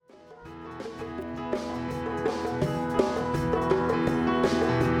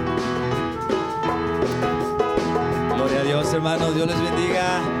Gloria a Dios, hermanos. Dios les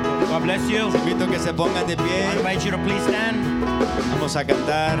bendiga. God bless you. Les invito a que se pongan de I pie. invite you to please stand. Vamos a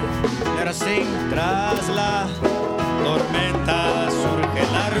cantar. Let us sing. Tras la tormenta surge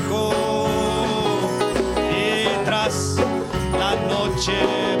el arco y tras la noche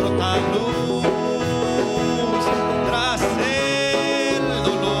brota luz. Tras el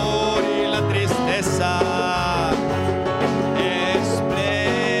dolor y la tristeza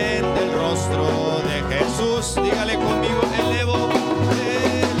esplende el rostro de Jesús. Dígale conmigo, elevo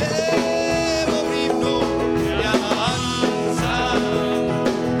mi himno de alabanza,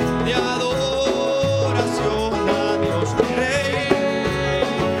 de adoración a Dios mi Rey.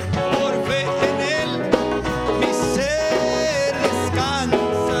 Por fe en Él mi ser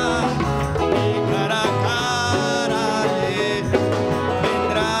descansa, y cara a cara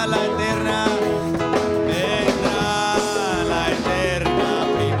vendrá la eterna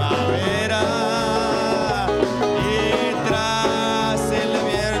primavera. Y tras el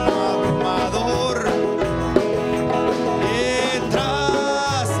invierno abrumador, y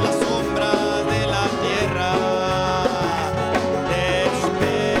tras las sombras de la tierra,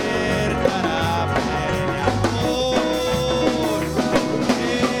 despertará pleno amor.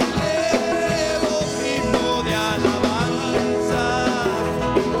 Elevo himno de alabanza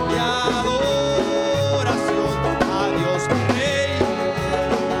y adoración a Dios mi Rey.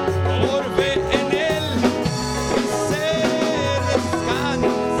 Por fe en Él mi ser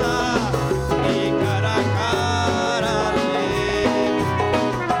descansa, y cara a cara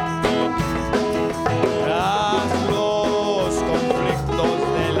tras los conflictos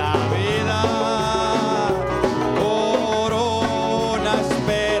de la vida, corona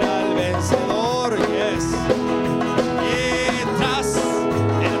espera al vencedor. Yes. Y tras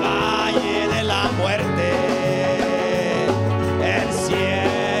el valle de la muerte, el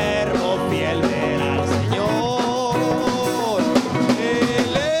siervo fiel verá al Señor.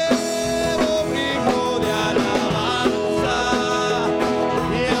 Elevo himno de alabanza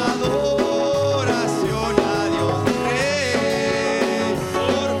y adoración a Dios mi Rey.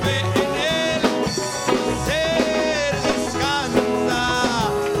 Por fe en Él mi ser descansa,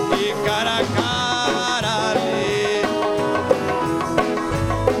 y cara a cara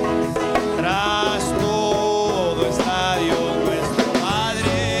tras todo está Dios nuestro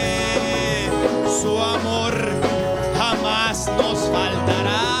Padre. Su amor jamás nos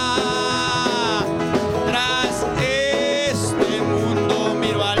faltará. Tras este mundo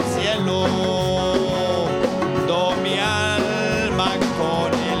miro al cielo, mi alma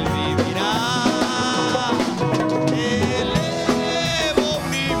con Él vivirá. Elevo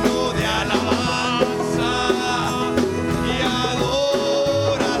himno de alabanza y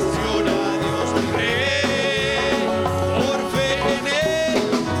adoración a Dios mi Rey. Por fe en Él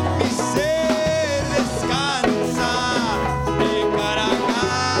mi ser descansa, y cara a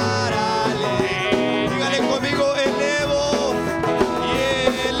cara dígale conmigo, elevo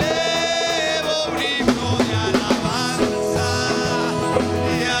himno de alabanza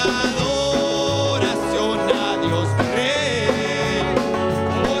y adoración a Dios mi Rey.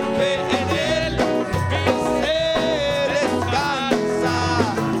 Por fe en Él mi ser descansa,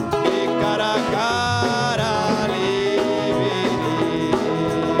 y cara a cara le veré.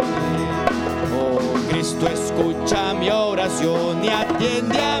 Oh, Cristo escucha mi oración y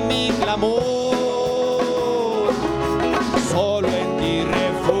atiende a mi clamor. Solo en ti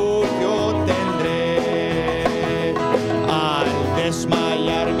refugio tendré. Al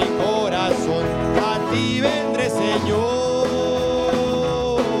desmayar mi corazón, a ti vendré, Señor.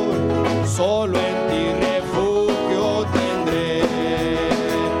 Solo en ti refugio tendré.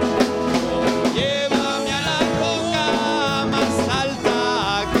 Llévame a la roca más alta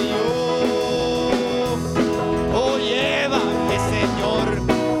que yo. Oh, llévame, Señor.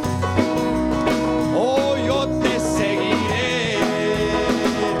 Oh, yo te seguiré.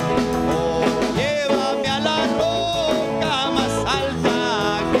 Oh, llévame a la roca más alta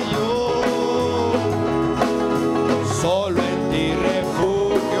que yo. Solo en ti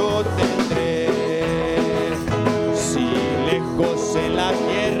refugio tendré. Si lejos en la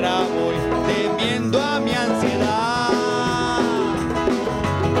tierra voy, temiendo a mi ansiedad,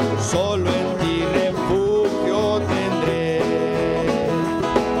 solo en ti refugio tendré.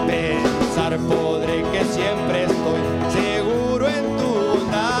 Pensar podré que siempre estoy seguro en tu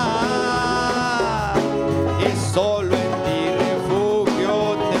bondad, y solo en ti refugio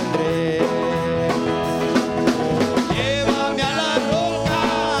tendré. Llévame a la roca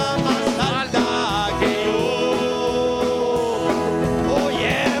más alta que yo. Oh,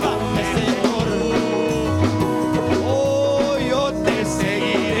 llévame, Señor.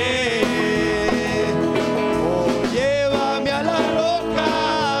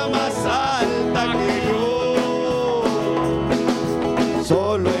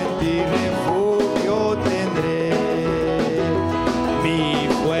 Solo en ti refugio tendré. Mi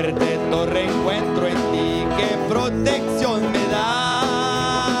fuerte torre encuentro en ti, que protección me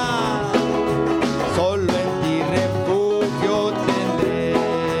da. Solo en ti refugio tendré.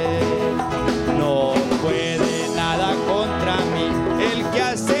 No puede nada contra mí el que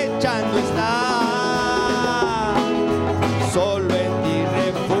acechando está. Solo en ti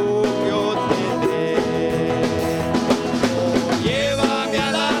refugio tendré. Oh, llévame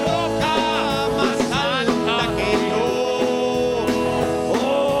a la roca más alta que yo.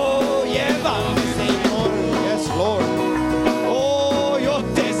 Oh, llévame, Señor. Yes, Lord. Oh, yo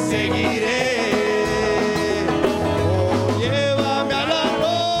te seguiré. Oh, llévame a la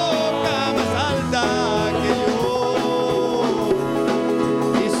roca más alta que yo.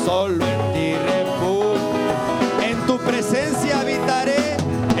 Y solo en ti refugio. En tu presencia habitaré,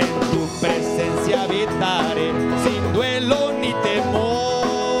 en tu presencia habitaré, sin duelo ni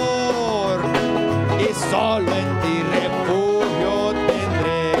temor. Y solo en ti refugio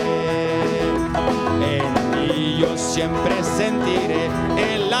tendré. En ti yo siempre sentiré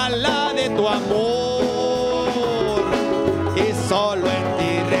el ala de tu amor. Y solo en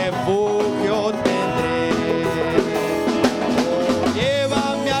ti refugio tendré. Oh,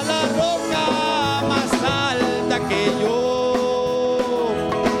 llévame a la roca más alta que yo.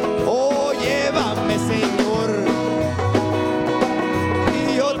 Oh, llévame, Señor,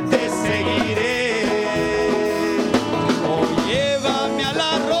 y yo te seguiré. Oh, llévame a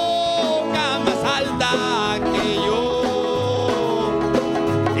la roca más alta que yo.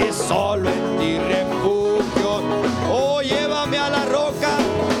 Y solo en ti refugio. Oh, llévame a la roca.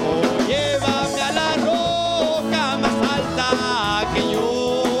 Oh, llévame a la roca más alta que yo.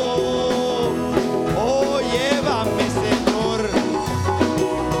 Oh, llévame, Señor.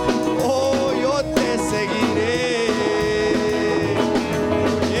 Oh, yo te seguiré.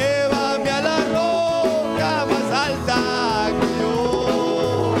 Llévame a la roca más alta que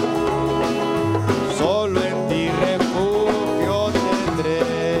yo. Solo en ti refugio tendré.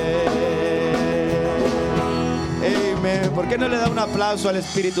 Amen. ¿Por qué no le da un aplauso al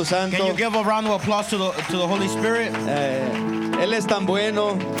Espíritu Santo? Can you give a round of applause to the Holy Spirit? Él es tan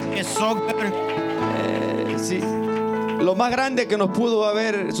bueno. It's so good. Sí. Lo más grande que nos pudo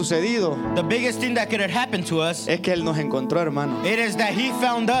haber sucedido The biggest thing that could have happened to us, es que Él nos encontró, hermano. it is that He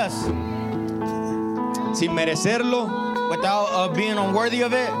found us Sin merecerlo, without being unworthy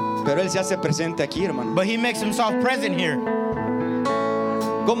of it, pero Él se hace presente aquí, hermano. but He makes Himself present here.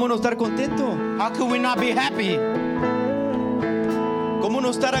 ¿Cómo no estar contento? How could we not be happy? ¿Cómo no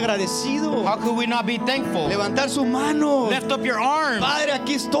estar agradecido? How could we not be thankful? Levantar sus manos. Lift up your arms. Padre,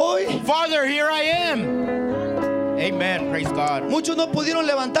 aquí estoy. Father, here I am. Amen. Praise God. Muchos no pudieron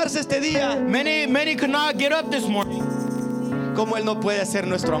levantarse este día. Many could not get up this morning. ¿Cómo Él no puede ser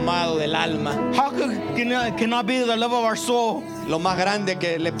nuestro amado del alma? How cannot be the love of our soul? Lo más grande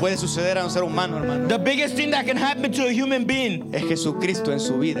que le puede suceder a un ser humano, hermano, The biggest thing that can happen to a human being, es Jesucristo en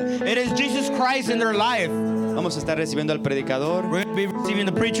su vida. it is Jesus Christ in their life. Vamos a estar recibiendo al predicador. We're going to be receiving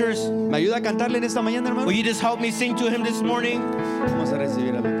the preachers. ¿Me ayuda a cantarle en esta mañana, hermano? Will you just help me sing to him this morning? Vamos a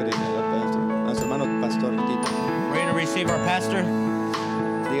recibir al predicador, a nuestro hermano pastor Tito. We're going to receive our pastor.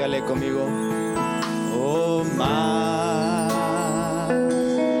 Dígale conmigo. Oh, más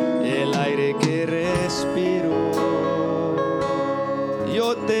el aire que respiro,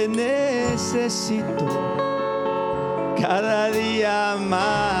 yo te necesito cada día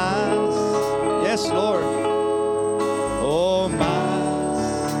más. Yes, Lord. Oh, más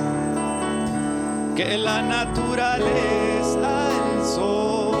que la naturaleza, el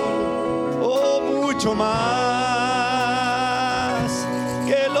sol. Oh, mucho más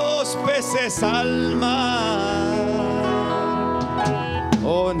que los peces al mar.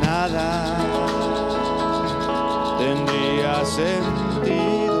 Oh, nada tendría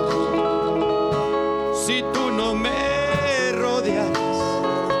sentido si tú no me rodeas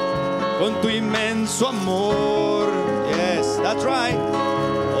con tu inmenso amor. Yes, that's right.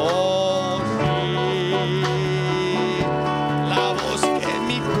 Oh, sí, la voz que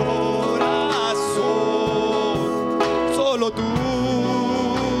mi corazón, solo tú,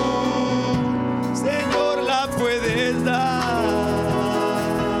 Señor, la puedes dar.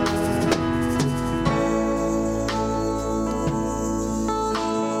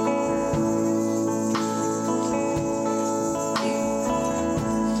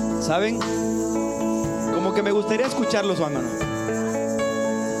 ¿Saben? Como que me gustaría escucharlos, hermano.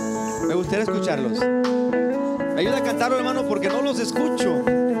 Me gustaría escucharlos. Me ayuda a cantarlo, hermano, porque no los escucho.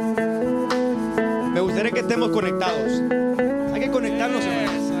 Me gustaría que estemos conectados. Hay que conectarnos,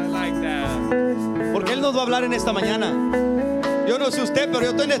 hermano. Porque Él nos va a hablar en esta mañana. Yo no sé usted, pero yo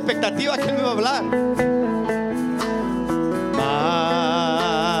estoy en expectativa que Él me va a hablar.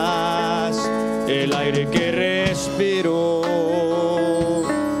 Más el aire que respiro,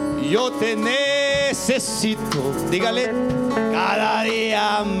 yo te necesito. Dígale, cada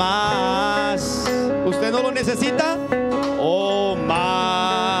día más. ¿Usted no lo necesita? O más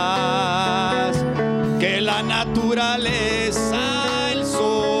que la naturaleza, el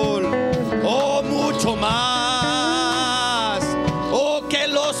sol, o mucho más, o que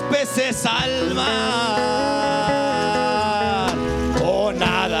los peces al mar, o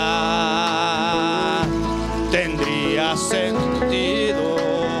nada tendría sentido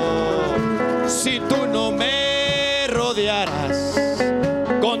si tú no me rodearas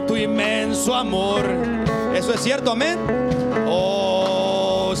con tu inmenso amor. ¿Eso es cierto? Amén.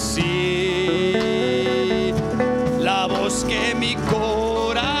 Oh, sí, la voz que mi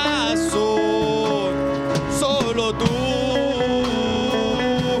corazón, solo tú,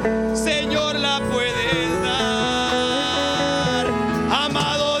 Señor, la puedes dar.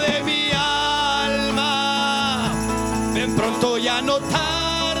 Amado de mi alma, ven pronto, ya no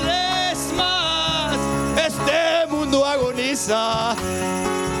tardes más. Este mundo agoniza.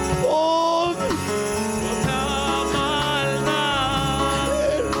 Oh,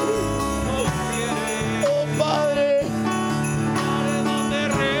 Padre,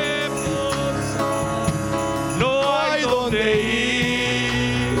 no hay donde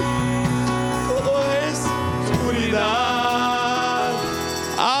ir. Todo es oscuridad.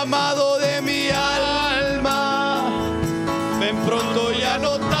 Amado de mi alma, ven pronto, ya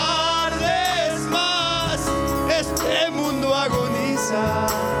no tardes más. Este mundo agoniza,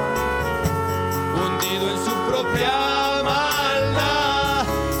 hundido en su propia maldad.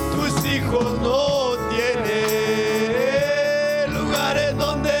 Tus hijos no tienen lugares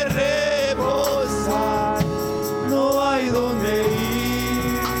donde reposar, no hay donde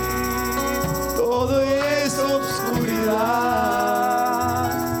ir, todo es obscuridad.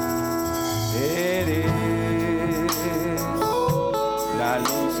 Eres la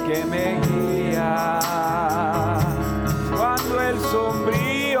luz que me guía cuando el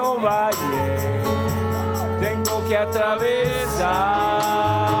sombrío valle tengo que atravesar.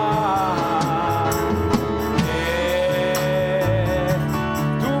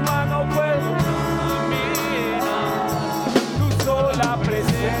 Tu mano puedo caminar, tu sola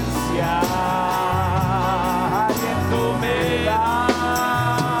presencia aliento me da.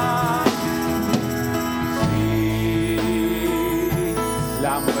 Sí,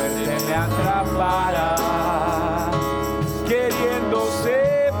 la muerte me atrapará, queriendo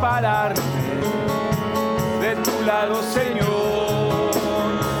separarme de tu lado, Señor.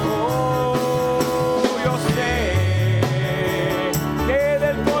 Oh, yo sé que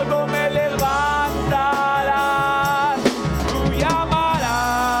del polvo me levantarás, tú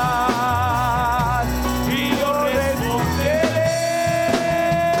llamarás y yo responderé.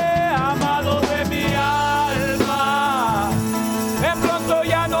 Amado de mi alma, de pronto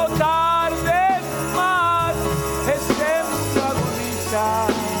ya no tardes más. Este mundo agoniza,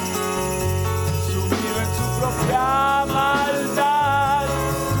 sumido en su propia maldad.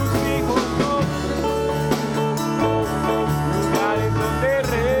 Tus hijos no lugares donde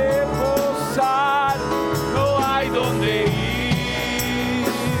reposar, no hay donde ir,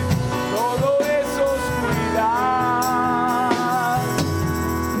 todo es oscuridad.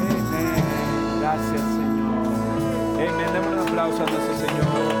 Amén. Gracias, Señor. Amén. Demos un aplauso a nuestro Señor.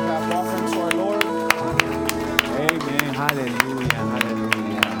 Clap offering to our Lord. Amén. Aleluya,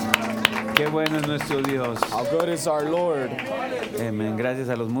 aleluya. Qué bueno es nuestro Dios. How good is our Lord. Amén. Gracias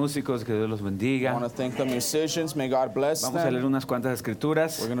a los músicos, que Dios los I bendiga. want to thank the musicians. May God bless Vamos a leer them. unas cuantas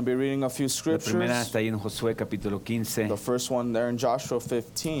escrituras. We're going to be reading a few La primera scriptures. está ahí en Josué capítulo 15. The first one there in Joshua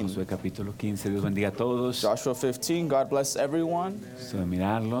 15. Josué capítulo 15. Dios bendiga a todos. Joshua 15, God bless everyone. Gusto de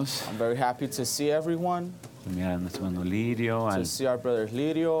mirarlos. I'm very happy to see everyone, De mirar a nuestro hermano Lirio, to al see our brother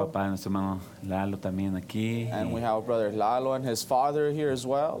Lirio, papá de nuestro hermano Lalo también aquí. and we Y have brother Lalo and his father here as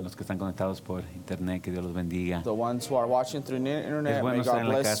well. los que están conectados por internet, que Dios los bendiga. The ones who are watching through the Es internet, bueno may estar God en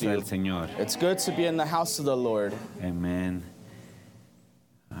la bless casa you. del Señor. It's good to be in the house of the Lord. Amén.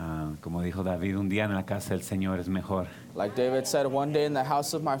 Como dijo David, un día en la casa del Señor es mejor Like David said, one day in the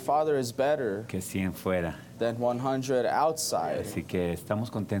house of my father is better que 100 fuera. than 100 outside. Así que estamos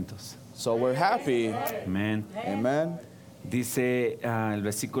contentos. So we're happy. Amén. Amen. Dice el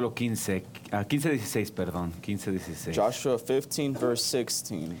versículo 15:16, perdón, 15:16. Joshua 15, verse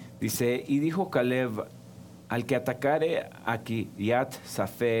 16. Dice, y dijo Caleb, al que atacare a Kiriat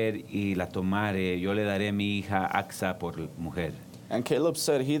Safer y la tomare, yo le daré mi hija Axa por mujer. And Caleb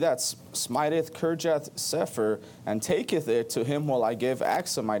said, He that smiteth Kirjath Sepher, and taketh it, to him will I give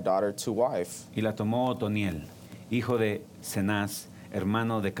Achsah my daughter to wife. Y la tomó Otoniel, hijo de Cenaz,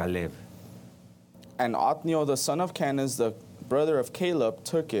 hermano de Caleb. And Othniel the son of Kenaz, the brother of Caleb,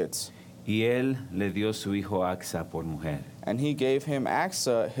 took it. Y él le dio su hijo Achsah por mujer. And he gave him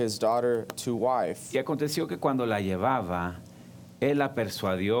Achsah his daughter to wife. Y aconteció que cuando la llevaba, él la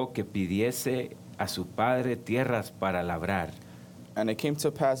persuadió que pidiese a su padre tierras para labrar. And it came to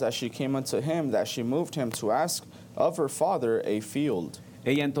pass as she came unto him, that she moved him to ask of her father a field.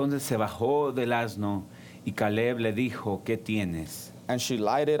 Ella entonces se bajó del asno, y Caleb le dijo, ¿qué tienes? And she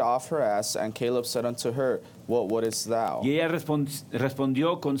lighted off her ass, and Caleb said unto her, What wouldest thou? Y ella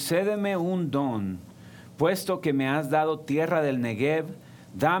respondió, concédeme un don, puesto que me has dado tierra del Negev,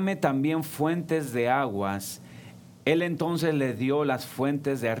 dame también fuentes de aguas. Él entonces le dio las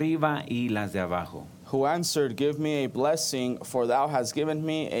fuentes de arriba y las de abajo. Who answered, Give me a blessing, for thou hast given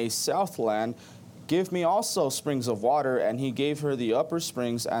me a south land. Give me also springs of water. And he gave her the upper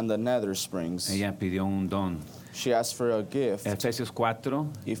springs and the nether springs. Ella pidió un don. She asked for a gift. Efesios 4,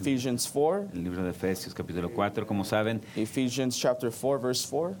 Ephesians 4. el libro de Efesios capítulo 4, como saben, Ephesians chapter 4, verse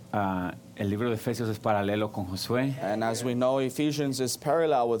 4. el libro de Efesios es paralelo con Josué. And as we know, Ephesians is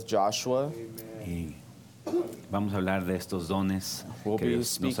parallel with Joshua. Y vamos a hablar de estos dones We'll que be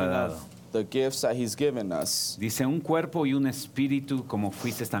Dios nos speaking ha dado. of the gifts that he's given us. Dice, un cuerpo y un espíritu, como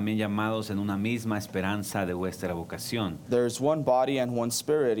fuisteis también llamados en una misma esperanza de vuestra vocación. There is one body and one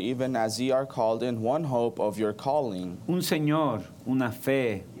spirit, even as ye are called in one hope of your calling. Un Señor, una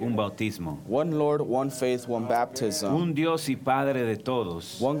fe, un bautismo. One Lord, one faith, one baptism. Un Dios y Padre de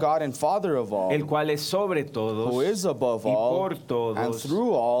todos, One God and Father of all, el cual es sobre todos, who is above y all, por todos, and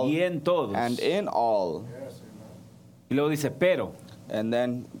through all, y en todos. and in all. Y luego dice, pero. And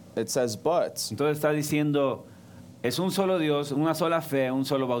then it says, but. Entonces está diciendo, es un solo Dios, una sola fe, un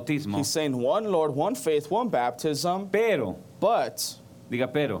solo bautismo. He's saying one Lord, one faith, one baptism. Pero, But,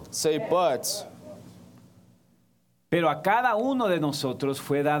 diga pero. say but. Pero a cada uno de nosotros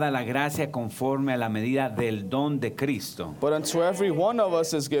fue dada la gracia conforme a la medida del don de Cristo. But unto every one of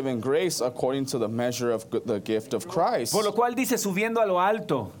us is given grace according to the measure of the gift of Christ. Por lo cual dice, subiendo a lo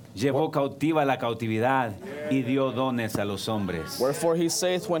alto, llevó cautiva la cautividad y dio dones a los hombres. Wherefore he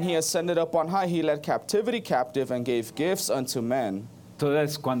saith, when he ascended up on high, he led captivity captive and gave gifts unto men.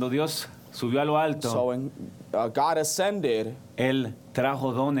 Entonces, cuando Dios subió a lo alto, So when God ascended, Él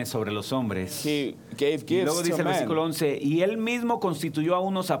trajo dones sobre los hombres. he gave Y luego gifts dice to el versículo men. 11, y Él mismo constituyó a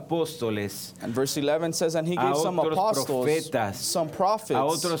unos apóstoles, And verse 11 says, and he a gave some otros apostles, profetas, some prophets, a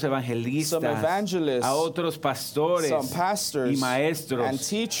otros evangelistas, some evangelists, a otros pastores some pastors, y maestros, and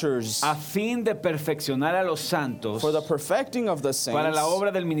teachers, a fin de perfeccionar a los santos for the perfecting of the saints, para la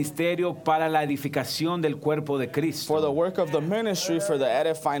obra del ministerio, para la edificación del cuerpo de for the Cristo, work of the ministry, for the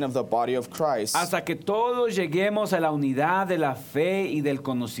edifying of the body of Christ, hasta que todos lleguemos a la unidad de la fe y del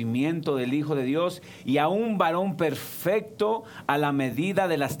conocimiento del Hijo de Dios y a un varón perfecto a la medida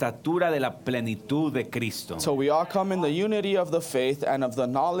de la estatura de la plenitud de Cristo. till we all come in the unity of the faith and of the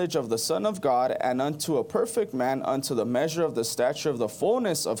knowledge of the Son of God, and unto a perfect man, unto the measure of the stature of the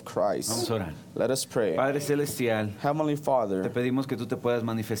fullness of Vamos Christ. a orar. Let us pray. Padre Celestial, Heavenly te Father, pedimos que tú te puedas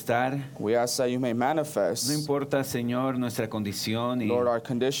manifestar. we ask that you may No manifest. importa, Señor, nuestra condición, Lord, our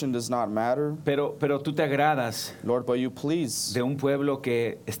condition does not matter. pero tú te agradas Lord, but you please. de un pueblo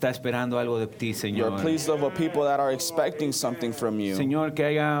que está esperando algo de ti, You are Señor. pleased of a people that are expecting something from you. Señor, que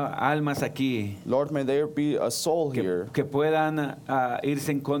haya almas aquí Lord, may there be a soul here que puedan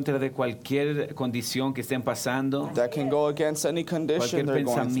irse en contra de cualquier condición que estén pasando, that can go against any condition cualquier they're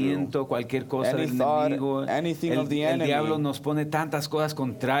going through. pensamiento, cualquier cosa Any del thought, enemigo. anything of the El enemy. diablo nos pone tantas cosas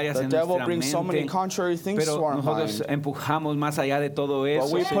contrarias The en devil nuestra brings so many mente, contrary things to pero our nosotros mind. empujamos más allá de todo But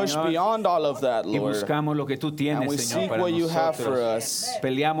eso, we push Señor, beyond all of that, y Lord. buscamos lo que tú And tienes, we Señor, seek para what you have for nosotros. us.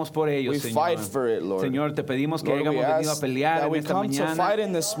 Peleamos por ellos, We Señor. fight for it, Lord. Señor, te pedimos que Lord, we hayamos venido a ask pelear that en we esta come to mañana fight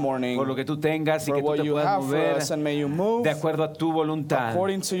in this morning por lo que tú tengas y for que tú what te you puedas have for mover us, and may you move de acuerdo a tu voluntad.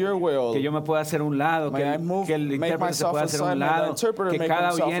 according to your will. Que yo me pueda hacer a un lado, May I move, que el make intérprete se myself pueda hacer a aside, un may the lado, interpreter que make cada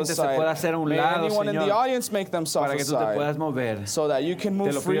himself oyente se aside. pueda hacer a un May lado, anyone in the Señor, audience make themselves para que tú te aside, puedas mover. so that you can Te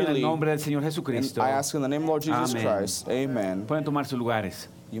move lo pido en el freely. nombre del Señor And Jesucristo. I ask in the name of Lord Jesus Amén. Christ. Amen. Pueden tomar sus lugares.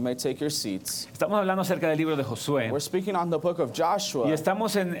 You may take your seats. Estamos hablando acerca del libro de Josué We're speaking on the book of y Joshua,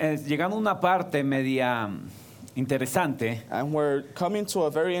 estamos llegando a una parte media interesante. and we're coming to a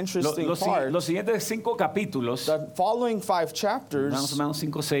very interesting part. Los siguientes 5 capítulos, The following 5 más o chapters, menos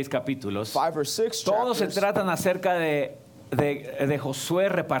 5 o 6 capítulos, 5 or 6 todos se chapters, tratan acerca de de Josué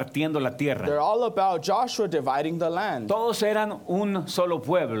repartiendo la tierra. They're all about Joshua dividing the land. Todos eran un solo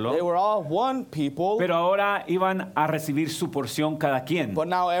pueblo, They were all one people, pero ahora iban a recibir su porción cada quien. but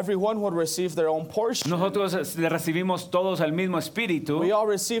now everyone would receive their own portion. Nosotros le recibimos todos el mismo espíritu, We all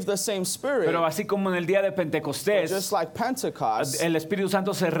receive the same spirit, pero así como en el día de just Pentecostés, like Pentecost. el Espíritu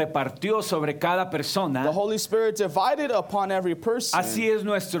Santo se repartió sobre cada The persona. Holy Spirit divided upon every person. Así es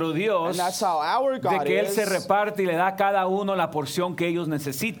nuestro Dios, And that's how our de God que Él is, se reparte y le da a cada uno la porción que ellos that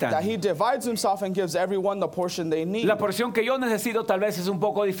necesitan. He divides Himself and gives everyone the portion they need. La porción que yo necesito tal vez es un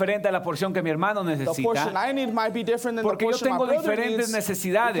poco diferente a la porción que mi hermano The portion necesita, I need might be different than the porque yo portion my tengo brother diferentes needs,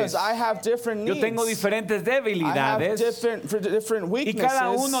 necesidades. because I have different Yo needs. tengo diferentes I have debilidades different y cada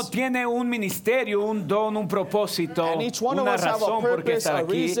uno weaknesses. tiene un ministerio, un don, un propósito, And each one of una us have a razón por qué purpose, estar a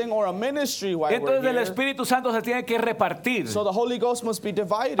aquí. reason, or a ministry why we're Entonces el here. Espíritu Santo se tiene que repartir. So the Holy Ghost must be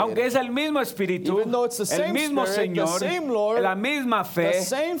divided. Aunque es el mismo Espíritu, Even though it's the el same mismo Spirit, the Señor, same Lord, la misma fe, the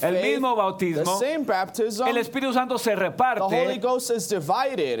same el faith, mismo the bautismo, same baptism, el Espíritu Santo se the Holy reparte Ghost is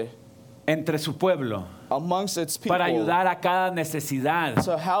divided entre su pueblo amongst its people para ayudar a cada necesidad.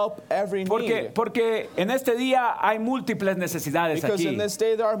 to help every need. Porque en este día hay múltiples necesidades Because aquí. in this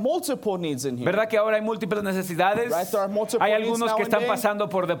day there are multiple needs in here. ¿Verdad que ahora hay múltiples necesidades? Right, there are multiple Hay needs algunos que están nowadays. pasando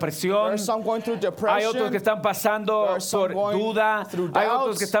por There depresión, are some going through hay depression. otros que están pasando There are some por going duda, through hay otros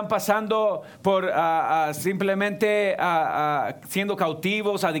doubts. que están pasando por simplemente siendo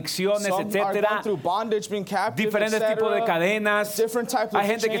cautivos, adicciones, Some are going etcétera. through bondage, being captive, Diferentes etc. tipos de cadenas. Different types Hay of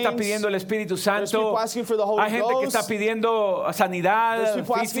gente que está chains. pidiendo el Espíritu There's Santo. people asking for the Holy Hay gente que está Ghost. pidiendo There's sanidad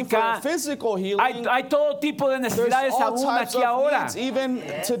people asking for física. physical healing. Hay todo tipo de There's necesidades all aún types aquí of ahora. needs, even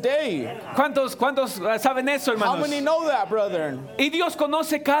today. ¿Cuántos saben eso, How hermanos? many know that, brethren? Y Dios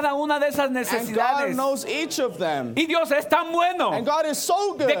conoce cada una de esas And God necesidades. knows each of them. Y Dios es tan bueno And God is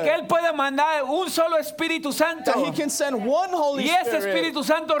so good de que Él puede mandar un solo Espíritu Santo that He can send one Holy y ese Spirit. Espíritu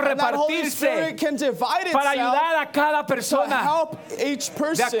Santo And that Holy repartirse Spirit can divide para itself ayudar a cada to persona help each de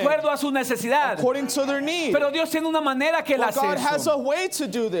person acuerdo a su necesidad. according to their need. Pero Dios tiene una manera que Él But hace God has a eso. way to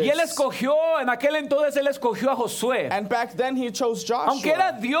do Y Él this. escogió, en aquel entonces Él escogió a Josué. And back then He chose Aunque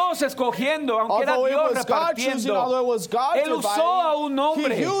era Joshua. Dios escogiendo, aunque era Although it Dios was God choosing, although it repartiendo, was God Él usó a un dividing,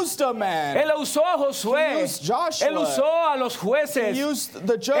 hombre. He used a man. Él usó a Josué, He used Joshua. Él usó a los jueces, He used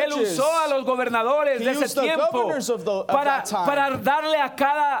the Él judges. usó a los gobernadores He de ese used the tiempo governors of para, that time. para darle a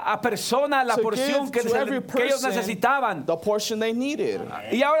cada persona la To porción give que, to every que ellos person necesitaban. the portion they needed.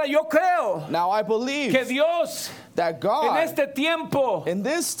 Y ahora yo creo Now I believe que Dios that en God, este tiempo, in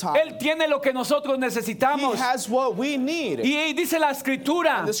this time, Él tiene lo que nosotros He necesitamos. has what we need. Y dice la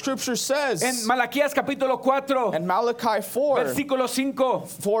escritura The scripture says en Malaquías capítulo 4, in Malachi 4, versículo 5,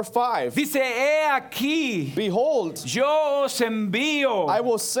 4-5, dice, he aquí, behold, yo os envío I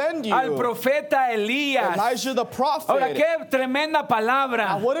will send you al profeta Elías. Elijah the prophet. Ahora, qué tremenda Now,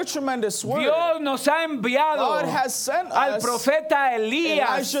 palabra. what a tremendous word. Dios nos ha enviado God has sent al us profeta Elías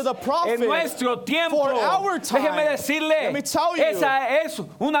Elijah the prophet en nuestro tiempo. for our time. Déjeme decirle, Let me tell you, esa es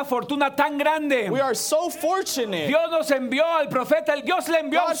una fortuna tan grande. we are so fortunate. Dios nos envió al profeta, Dios le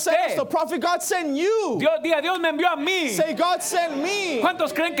envió a God sent us usted. the prophet. God sent you. Dios me envió a mí. Say, God sent me.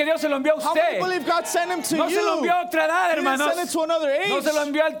 ¿Cuántos creen que Dios se lo envió a How many usted? believe God sent him to No you? se lo envió a otra edad, He didn't hermanos. send it to another age. No se lo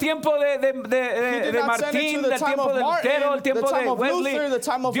envió al tiempo de He did not send it Martín, to the del time tiempo of de Martin, Lutero, el the tiempo time de of Wesley. Luther, the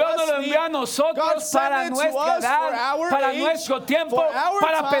time of Dios nos lo Wesley. envió a God nosotros sent para it to nuestra us for edad, our para age, nuestro tiempo, for our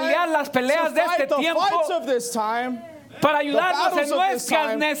para time, pelear las peleas to de fight este the tiempo, fights of this time, para ayudarnos en battles of this nuestras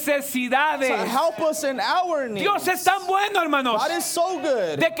time, necesidades. to help us in our needs. Dios es tan bueno, hermanos, God is so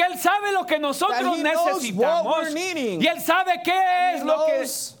good. de que Él sabe lo que nosotros That He knows what necesitamos we're needing. y Él sabe qué es He lo que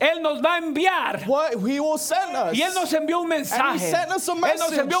knows Él nos va a enviar. What He will send us. Y Él nos envió un mensaje. sent us a Él nos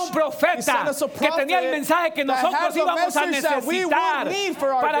message. envió un He profeta sent us a que tenía el prophet mensaje que that nosotros has a íbamos a message that we would necesitar need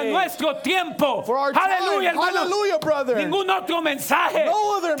for our para day. nuestro tiempo. For our Aleluya, time. hermanos. Hallelujah, brother. Ningún otro mensaje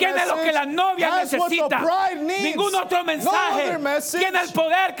No other tiene lo que la novia message has what the necesita. bride needs. Ningún otro No mensaje other message tiene el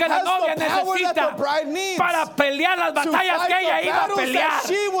poder que la has the novia power that necesita the bride needs para pelear las to batallas fight que ella the iba a battles pelear. that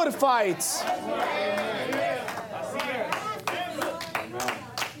she would fight.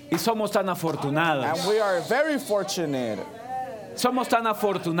 Y somos tan afortunados. And we are very fortunate. Somos tan We're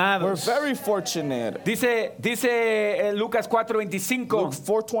afortunados. very fortunate. Dice Lucas 4:25. Luke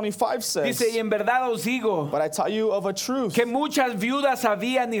 4:25 says, Dice, y en verdad os digo but I tell you of a truth, que muchas viudas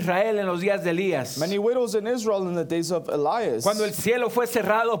había en Israel en los días de Elías, many widows in Israel in the days of Elias, cuando el cielo fue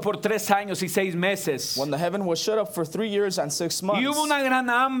cerrado por 3 años y 6 meses. when the heaven was shut up for 3 years and 6 months, Y hubo una gran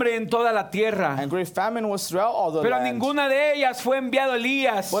hambre en toda la tierra, and great famine was throughout all the pero a land. ninguna de ellas fue enviado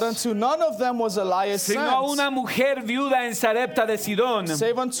Elías, But unto none of them was Elias sino a sent, una mujer viuda en Sarepta de Sidón,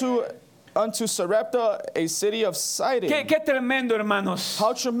 save unto unto Sarepta, a city of Sidon. Qué tremendo, hermanos,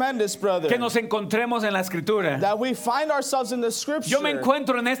 How tremendous, brother, que nos encontremos en la escritura. that we find ourselves in the scripture. Yo me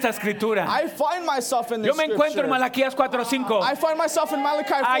encuentro en esta escritura. I find myself in the Yo me encuentro scripture. en Malaquías 4:5. I find myself in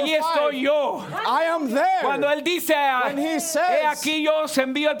Malachi 4:5. Ahí estoy yo. I am there. Cuando él dice, When he says, he aquí yo os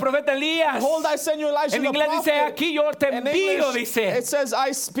envío al profeta Elías. behold, I send you Elijah En the inglés dice, prophet. aquí yo te In envío, English, dice. it says,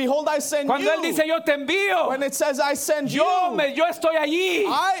 behold, I send Cuando you. él dice, yo te envío, When it says, I send yo you, estoy allí.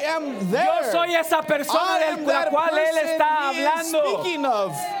 I am there. Yo soy esa persona I de am la that cual él person está he is hablando. speaking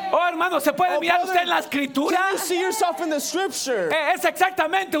of. Oh, hermano, ¿se puede Oh, mirar brother, usted en la escritura? Can you see yourself in the scripture? Es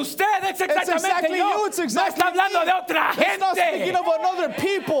exactamente usted, es exactamente exactly yo. you, it's exactly no está hablando me. de otra It's not speaking gente. of another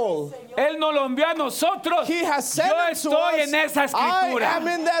people. Él nos lo envió a nosotros. He has sent Yo it to estoy us. en esa I escritura. am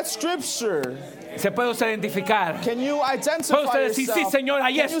in that scripture. Se puede usted identificar. Can you identify Puede usted decir, yourself? sí, Señor,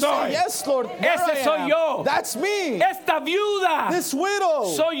 ahí Can you estoy. say, yes, Lord, there Ese I soy am. yo. That's me. Esta viuda This widow.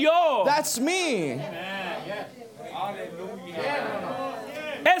 soy yo. That's me.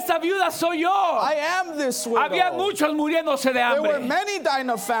 Esa viuda soy yo. I am this widow. Había muchos muriéndose de There were hambre. many dying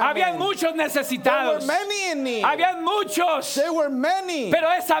of famine. Habían muchos There necesitados. were many in need. Habían muchos. There were many. Pero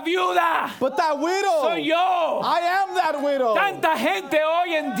esa viuda But that widow, soy yo. I am that widow. Tanta gente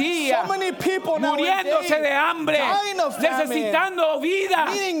hoy en día So many people muriéndose nowadays de hambre, dying of famine, necesitando vida,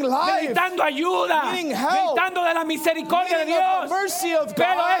 needing life, necesitando ayuda, needing help, necesitando de la misericordia de needing of the Dios. mercy of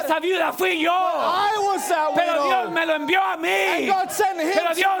Pero God. esa viuda fui yo. I was that Pero Dios widow. me lo envió a And mí. God sent him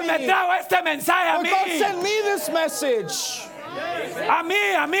Pero Dios to me me. trajo este mensaje a But mí. God sent me this message. A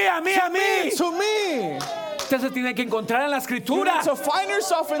mí, a mí, a mí, a mí. To me. Usted se tiene que encontrar en la You escritura. need to find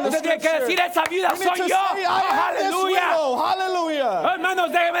yourself in the Usted tiene que scripture. decir, esa viuda You need soy to yo. say, Oh, I am this aleluya. widow. Hallelujah. Oh,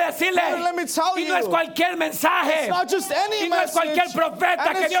 hermanos, déjeme decirle. Brother, let me tell Y no es you. cualquier mensaje. It's not just any Y no es message. cualquier profeta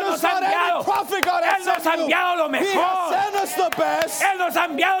And que it's Dios just nos ha not any enviado. prophet God Él has nos ha sent you. enviado lo He has mejor. sent us the best. Él nos ha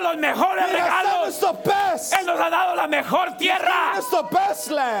enviado los mejores He has sent regalos. us the best. Él nos ha dado la mejor He's tierra. given us the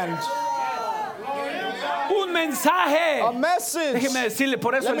best land. Un mensaje. A message. Déjeme decirle,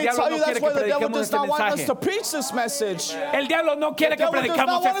 por eso Let el me diablo tell no you, quiere that's que why the devil prediquemos does este not want us mensaje. to preach this message. El diablo no quiere que The devil does predicamos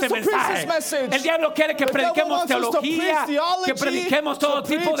not want este us to preach this mensaje. message. El diablo quiere que The devil prediquemos wants us to teología, preach theology, que prediquemos todo to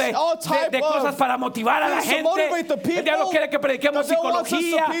tipo de preach all type cosas of para motivar a la things to motivate the gente. people. El diablo quiere que prediquemos The devil wants us to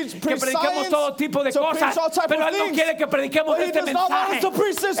psicología, preach que prediquemos science, todo tipo de to preach cosas, all type pero of él no things. quiere que prediquemos But he este does not want us mensaje. to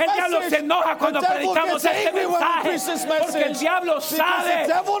preach this El diablo message. se enoja cuando The devil predicamos gets este angry when we mensaje, preach this porque el message. diablo Because sabe the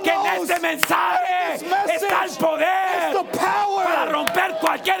devil que en knows este mensaje that in this message está el poder it's the power para romper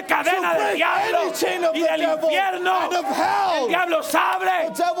cualquier cadena to del break diablo any chain of y the del devil infierno. and of hell. El diablo sabe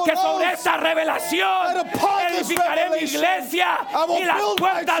The devil que sobre knows esta revelación that upon this edificaré mi revelation, iglesia I will y las build my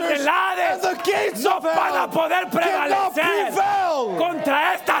puertas church, del Hades and the gates no of hell van a poder cannot prevalecer prevail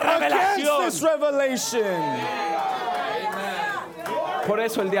contra esta against this revelación. revelation. Por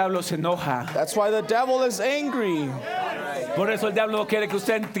eso el diablo se enoja. That's why the devil is angry. Por eso el diablo no quiere que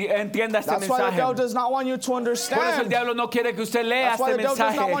usted entienda este That's why the devil mensaje. does not want you to Por eso el understand. diablo no quiere que usted lea That's why este the devil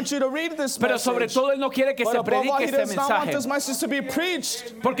does not want mensaje. you to read this Pero sobre message. todo él no quiere que But se above all, predique he este does not want mensaje. this message to be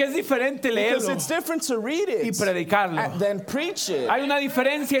preached. Porque es diferente Because leerlo it's different to read y it predicarlo. and then preach it. Hay una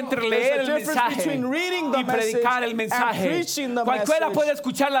diferencia entre leer There's a el difference mensaje between reading the y predicar el message and mensaje. preaching the Cualquiera message. puede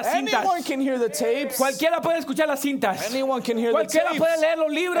escuchar las cintas. Anyone can hear the tapes. Cualquiera puede escuchar las cintas. Anyone can hear the Cualquiera tapes. puede leer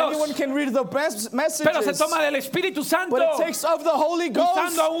los libros. Anyone can read the best messages. Pero se toma del Espíritu Santo. But it takes of the Holy Ghost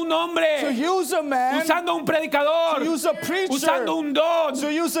Usando a un to hombre. use a man, Usando a un predicador. to use a preacher, Usando un don.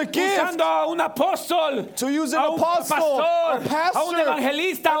 to use a gift, Usando a un apóstol. to use an A un apostle, pastor. a pastor, A un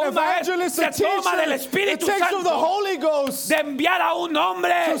evangelista. A an un maestro. evangelist, Se a teacher. toma del It Espíritu takes of the Santo. Holy Ghost De enviar a un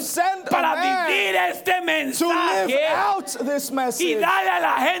hombre to send a para man vivir este to live mensaje out this y message darle a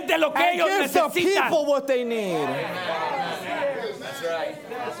la gente lo que and ellos give the necesitan. people what they need.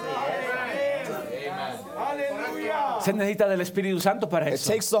 Se necesita del Espíritu Santo para It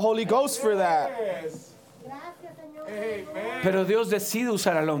eso. takes the Holy Ghost for that. Pero Dios decide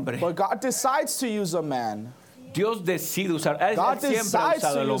usar al hombre. But God decides to use a man. Dios decide usar. Él God siempre ha decides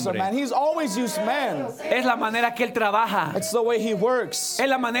usado to al use a man. hombre. He's always used men. Es la manera que él trabaja. It's the way he works. Es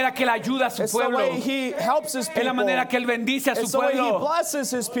la manera que él ayuda a su It's the pueblo. way he helps his Es people. la manera que él bendice a su It's the way he pueblo.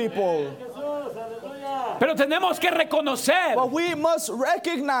 blesses his people. Pero tenemos que reconocer But we must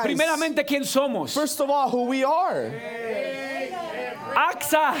recognize, primeramente quién somos. first of all, who we are.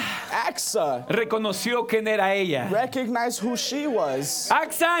 Axa Axa reconoció quién era ella. recognized who she was.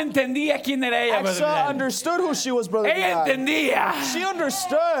 Axa entendía quién era ella, Brother Axa Bilal. understood who she was, Brother Ella Bilal. entendía She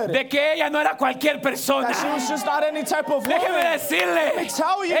understood de que ella no era cualquier persona. that she was just not any type of Déjeme woman. decirle,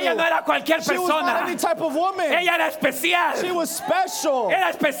 Tell you, ella no era cualquier she was not persona. any type of woman. Ella era especial. She was special. Era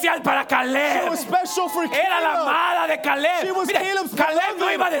especial para She Caleb. was special for Era la Caleb. amada de Caleb. She was Mire, Caleb's Caleb no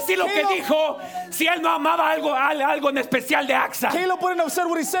beloved. iba a decir lo que Caleb- dijo si él no amaba algo en especial de Axa. Caleb wouldn't have said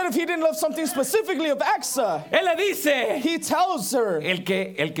what he said if he didn't love something specifically of Axa. Él le dice, He tells her, el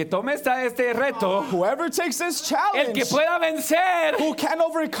que tome este reto, whoever takes this el challenge, que pueda vencer, who can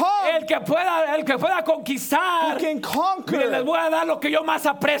overcome, el que pueda conquistar. who can Mire, les conquer, voy a dar lo que yo más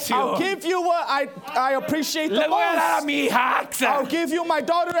aprecio. I'll give you what I appreciate Les the voy a dar a most. mi hija Axa. I'll give you my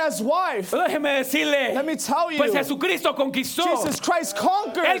daughter as wife. Déjeme decirle, Let me tell you, pues Jesucristo conquistó. Jesus Christ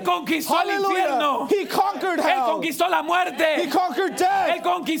conquered. Él conquistó el Hallelujah. infierno. He conquered Él hell. conquistó la He muerte. conquered Él death.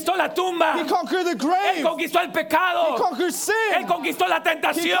 conquistó la tumba. He conquered the Él grave. conquistó el He pecado. conquered sin. Él conquistó la He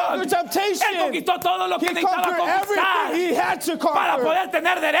tentación. conquered temptation. Él conquistó todo lo que He necesitaba conquered conquistar everything he had to para conquer poder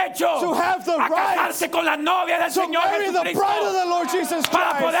tener derecho to have the a right casarse con la novia del to Señor marry the Jesucristo. bride of the Lord Jesus Para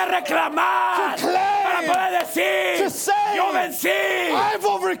Christ. poder reclamar, To claim, para poder decir, to say, yo vencí I've y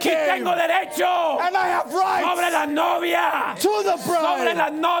overcame tengo derecho and I have sobre rights la novia, to the sobre la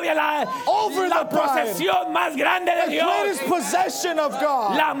bride, novia, Over la the bride. posesión más grande de the Dios, greatest possession of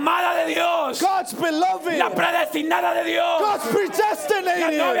God, la amada de Dios, God's beloved, la predestinada de Dios, God's la novia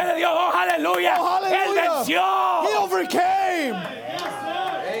predestinated. de Dios. Oh, aleluya. Oh, Él hallelujah. venció. He overcame.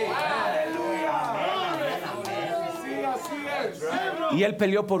 Y él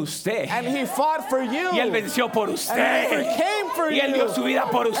peleó por usted. And he fought for you. Y él venció por And he usted. overcame for Y él you. dio su vida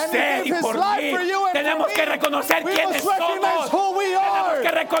por And he usted gave y his por life mí. for you and Tenemos for que me. reconocer We quiénes must recognize somos. who we Tenemos are.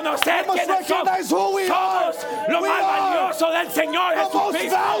 que reconocer We must quiénes somos. recognize who we are. Somos lo We más are valioso del Señor The most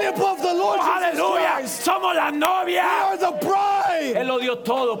Jesucristo. valuable of the Lord Oh, Jesus aleluya. Christ. Somos la We novia. are the bride. Él lo dio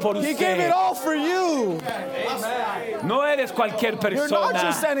todo por He gave usted. it all for you. No eres cualquier You're not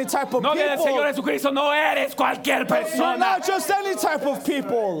just persona. any type of Novia del Señor people. Jesucristo, no eres cualquier You're persona. not just any type of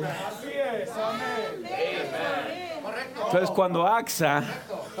people. Entonces cuando Axa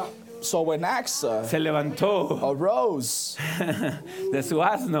So when Axa se levantó arose de su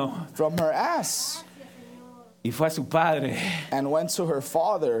asno from her ass y fue a su padre, and went to her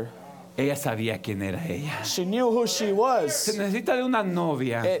father, ella sabía quién era ella. she knew who she Se was. necesita de una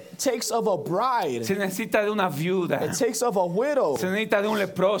novia, It takes of a bride. se necesita de una viuda, It takes of a widow. se necesita de un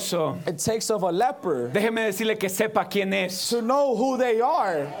leproso. It takes of a leper Déjeme decirle que sepa quién es. to know who they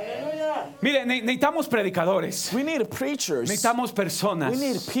are. Mire, necesitamos predicadores, We need preachers. necesitamos personas, We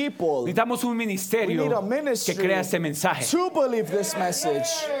need people necesitamos un We need ministerio a ministry que crea este mensaje. to believe this message.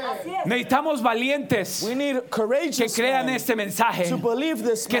 Necesitamos valientes We need que courageous crean men este mensaje, to believe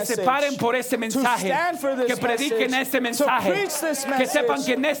this que se message. paren por este mensaje, stand for this que prediquen message, este to mensaje, preach this que message, sepan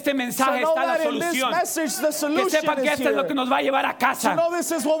que en este to mensaje know está la that in this solución, message the que solution sepan que is esto es lo here. que nos va a llevar a To casa. know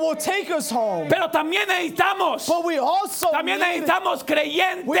this is what will take us home. Pero también necesitamos, But we also también need, necesitamos we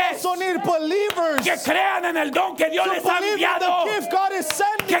creyentes also need believers que crean en el don que Dios to les ha believe in enviado, the gift God is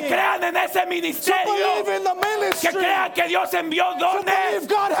sending. que crean en ese To ministerio, believe in the que ministry. crean que Dios envió To dones, believe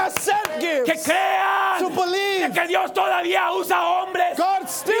God has sent que gifts. crean To believe que Dios todavía usa hombres God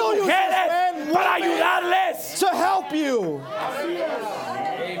still y uses mujeres men, para women ayudarles. to help you.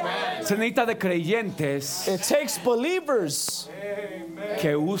 Se necesita de creyentes It takes believers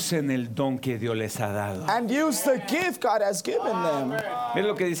que usen el don que Dios les ha dado. and use the gift God has given them. Mira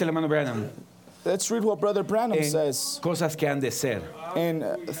lo que dice el hermano Branham Let's read what Brother Branham en says cosas que han de ser. in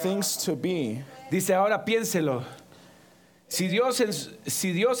Things to Be. Dice, ahora piénselo. Si Dios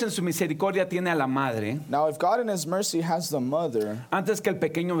en su misericordia tiene a la madre, Now, if God in His mercy has the mother antes que el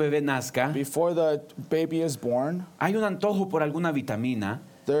pequeño bebé nazca, before the baby is born, hay un antojo por alguna vitamina.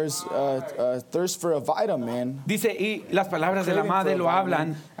 there's a thirst for a vitamin. Dice, y las palabras de la craving for madre a lo vitamin,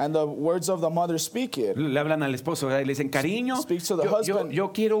 hablan, and the words of the mother speak it. le hablan al esposo, ¿verdad? Y le dicen, cariño, Speak to the husband. yo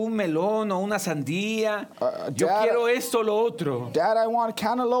quiero un melón o una sandía, yo Dad, quiero esto o lo otro. Dad, I want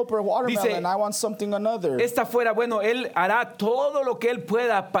cantaloupe or watermelon. Dice, I want something another. Esta fuera, bueno, él hará todo lo que él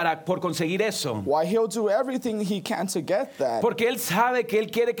pueda por conseguir eso. Why, he'll do everything he can to get that. Porque él sabe que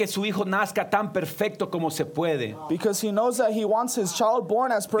él quiere que su hijo nazca tan perfecto como se puede. Because he knows that he wants his child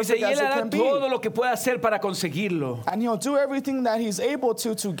born as as Dice, perfect y as Él it hará can be. todo lo que pueda hacer para conseguirlo. And he'll do everything that he's able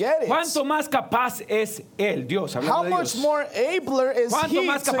to get it. ¿Cuánto más capaz es Él, Dios? How Hablando de much Dios. more abler is ¿Cuánto he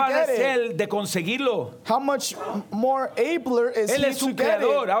más to capaz get es it? Él de conseguirlo? How much more abler is Él he es to un get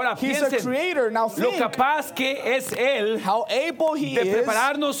creador. it? Ahora He's a piensen creator. Now lo think capaz que es Él how able he de is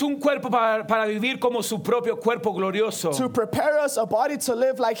prepararnos un cuerpo para vivir como su propio cuerpo glorioso. to prepare us a body to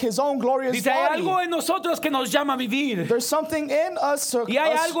live like his own glorious Dice, hay body. algo en nosotros que nos llama a vivir. There's something in us to Y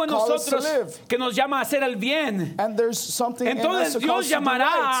hay us, algo en call us to nosotros live. que nos llama a hacer el bien. And there's something in us Entonces to call us Dios to do llamará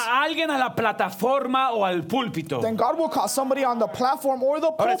right. a alguien a la plataforma o al púlpito. Then God will call somebody on the platform or the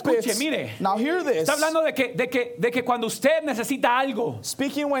Ahora pulpit. escuche, mire. Now hear this. Está hablando de que cuando usted necesita algo,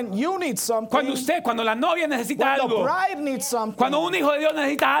 Speaking when you need something, cuando la novia necesita when the algo, bride needs something, cuando un hijo de Dios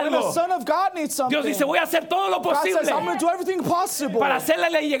necesita when the algo, son of God needs something, Dios dice, voy a hacer todo lo God says, I'm posible going to do everything possible para hacerle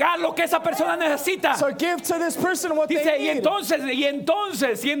llegar lo que esa persona necesita. to give to this person what Dice, they need.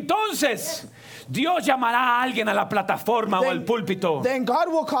 y entonces, Dios llamará a alguien a la plataforma o al púlpito Then God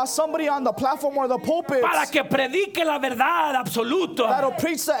will call somebody on the platform or the pulpit para que predique la verdad absoluta. that'll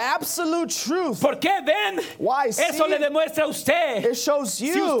preach the absolute truth. ¿Por qué? Ven, Why? eso See? le demuestra a usted. It shows Si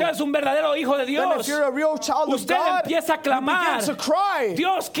you. usted es un verdadero hijo de Then Dios, if you're a real child of usted God, empieza a you clamar, begin to cry.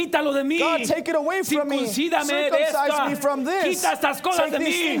 Dios, quítalo de mí. God, take it away from me. Circuncídame de Circumcise me from esta. this. Quita estas cosas Take de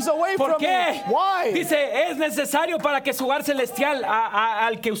these mí. things away ¿Por from qué? me. Why? Dice, es necesario para que su hogar celestial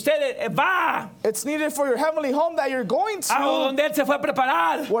al que usted va, It's needed for your heavenly home that you're going a to, donde Él se fue a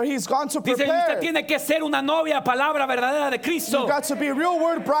preparar. where he's gone to Dice, prepare. usted tiene que ser una novia, palabra verdadera de Cristo. You've got to be a real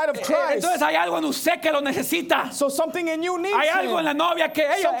word bride of Christ. Entonces hay algo en usted que lo necesita. So something in you needs Hay algo en la him. novia que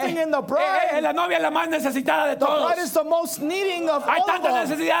ella, Something in the bride. la novia es la más necesitada de The todos. bride is the most needing of Hay all of tanta them.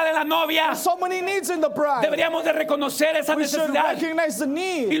 necesidad de la novia. So many needs in the bride. Deberíamos de reconocer esa We should necesidad recognize the y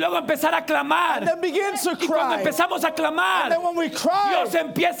need luego empezar a clamar. and then begin to Y cuando cry. empezamos a clamar, And then when we cry, Dios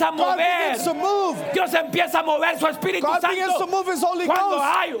empieza a God mover. begins to move. Dios empieza a mover su Espíritu God begins to Santo. move his Holy Cuando Ghost.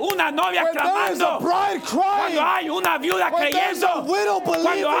 hay una novia When there is a clamando, bride crying, cuando hay una viuda when there's a creyendo, widow cuando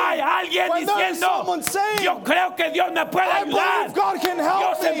believing, hay alguien when there is diciendo, someone saying, yo creo que Dios me puede I ayudar. believe God can help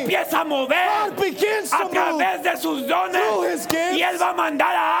Dios me. empieza a mover God begins a to move. través de sus dones through his gifts. y Él va a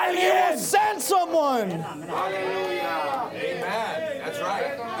mandar a He will alguien. send someone.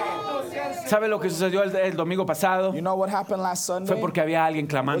 ¿Sabe lo que sucedió el domingo pasado? You know what happened last Fue Sunday? porque había alguien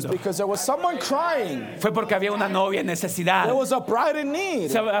It was clamando. because there was someone crying. Fue porque había una novia en necesidad. There was a bride in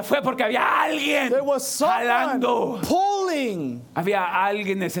need. Fue porque había alguien There was someone jalando. pulling. Había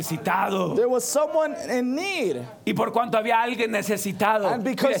alguien necesitado. There was someone in need. Y por cuanto había alguien necesitado, And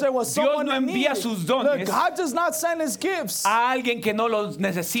because mire, there was Dios someone no in envía need, sus look, dones God does not send his gifts a alguien que no los to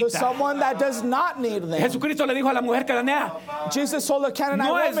necesita. someone that does not need them. Jesucristo le dijo a la mujer cananea, Jesus told the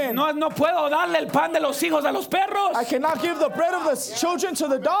Canaanite woman, no puedo darle el pan de los hijos a los perros. I cannot give the bread of the children to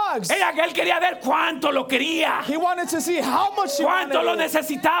the dogs. Él quería ver cuánto lo quería, He wanted to see how much she wanted cuánto lo it,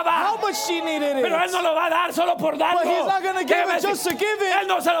 necesitaba. how much she needed it. Pero Él no lo va a dar solo por darlo. But he's not gonna give Déjeme it just to give it. Él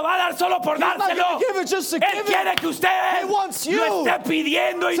no se lo va a dar solo por He's not dárselo. gonna give it just to Él give quiere it. que usted He wants you lo esté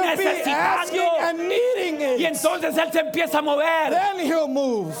pidiendo y to be asking necesitando. and needing Y it. entonces Él se empieza a mover. Then he'll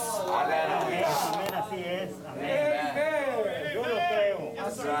move. Así es. Amén. Yo lo creo.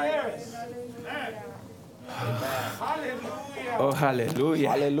 Oh,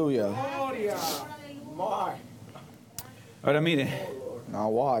 aleluya. Hallelujah. Ahora mire, Now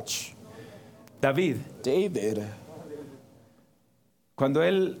watch. David, David, cuando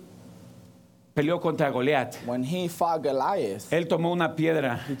él peleó contra Goliat, when he fought Goliath, él tomó una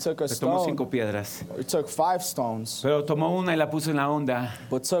piedra, He took a le tomó stone. 5 piedras, he took 5 stones, pero tomó una y la puso en la onda.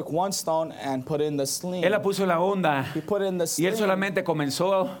 but took 1 stone and put in the sling. Él la puso en la onda He put in the y él sling, solamente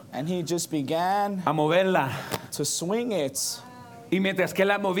comenzó and he just began a moverla. to swing it. Y mientras que él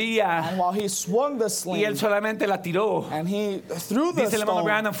la movía And while he swung the y él sling, solamente la tiró, and he threw the dice el hermano stone,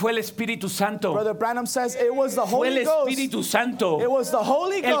 Branham, fue el Espíritu Santo. Brother Branham says it was the Fue el Holy Ghost. Espíritu Santo It was the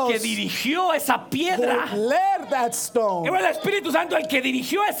Holy el que Ghost dirigió esa who piedra. led that stone. Fue el Espíritu Santo el que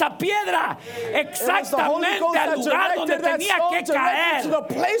dirigió esa piedra It was the Holy exactamente Ghost al that lugar donde directed that tenía stone que directly to caer.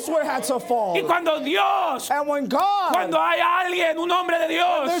 the place where it had to fall. Y cuando Dios, And when God, cuando hay alguien, un hombre de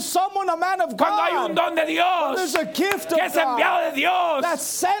there's Dios, someone, a man of cuando hay un God, don de there's Dios, a gift que of es enviado God de Dios, that's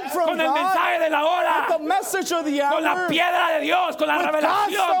sent from con el God, mensaje de la hora, the message of the con la hour, piedra de Dios, con la with God's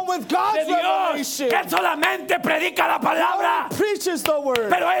revelación stone, with God's de Dios. revelation. Él solamente predica la palabra, God preaches the word.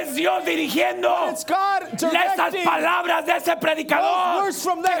 pero es Dios dirigiendo. It's God Le está esas accepting palabras de ese predicador. those words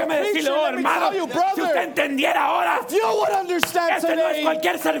from that Déjeme preacher, decirle, oh, let me hermano, tell you, si brother, usted entendiera ahora, you would understand este no es today.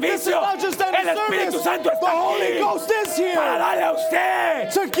 cualquier This is servicio. not just any El Espíritu service. Santo The está Holy aquí Ghost is para here. darle a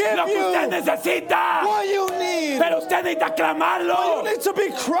usted To give lo que you usted necesita. what you need. Pero usted necesita But clamarlo. you need to be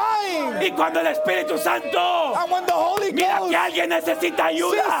crying. Y cuando el Espíritu Santo And when the Holy mira Ghost que alguien necesita sees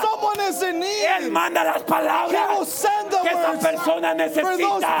ayuda, someone is in Él need, manda las He will palabras send the que esa words persona for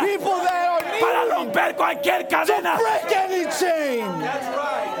those necesita people that are para needing romper cualquier to cadena. break any chain.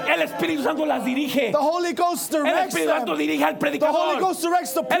 El Espíritu Santo las dirige. The Holy Ghost El directs Espíritu Santo them. dirige al The Holy predicador. Ghost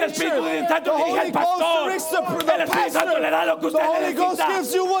directs the El preacher. Espíritu Santo The dirige al Holy Ghost pastor. directs the El Espíritu Santo le da lo que pastor. The usted Holy Ghost necesita.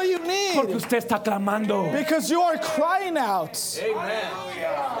 gives you what you Porque need usted está clamando. because you are crying out. Amen.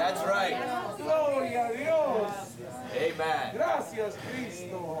 That's right. Amen.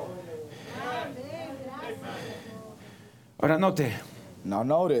 Ahora note, Now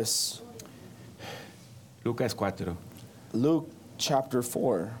notice Lucas 4. Luke chapter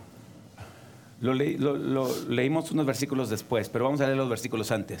 4. Lo leímos unos versículos después, pero vamos a leer los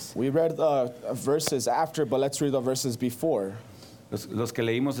versículos antes. We read the verses after, but let's read the verses before. Los que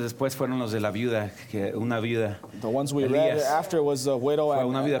leímos después fueron los de la viuda, una viuda. The ones we read Elías after was the widow fue and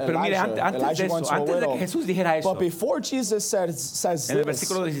una viuda. Pero mire, Elijah. antes de Elijah went eso, to a antes de widow. que Jesús dijera eso, But before Jesus says en el this,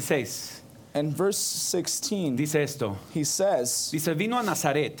 versículo 16, in verse 16, dice esto. he says, Dice, vino a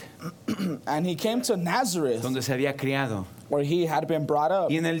Nazaret, and he came to Nazareth, donde se había criado. where he had been brought up.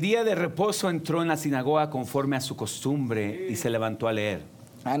 Y en el día de reposo entró en la sinagoga conforme a su costumbre y se levantó a leer.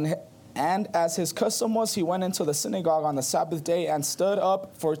 And as his custom was, he went into the synagogue on the Sabbath day and stood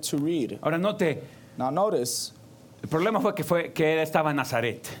up to read. Ahora note, Now notice, el problema fue que él estaba en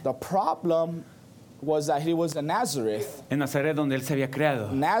Nazaret. the problem was that he was in Nazareth. En Nazaret donde él se había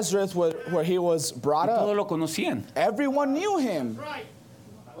creado. Nazareth where he was brought Todos up. lo conocían. Everyone knew him.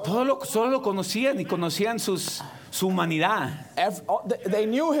 Solo lo conocían y conocían su humanidad. They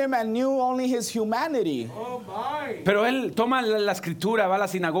knew him and knew only his humanity. Pero él toma la escritura, va a la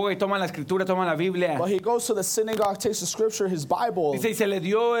sinagoga y toma la escritura, toma la Biblia. But he goes to the synagogue, takes the scripture, his Bible, Dice, y se le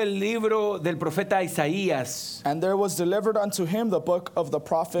dio el libro del profeta Isaías. and there was delivered unto him the book of the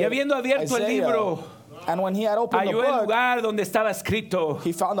prophet Y habiendo abierto el Isaiah. libro, And when he had opened the halló el book, lugar donde estaba escrito.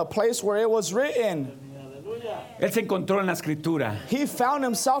 he found a place where it was written. Él se encontró en la escritura. He found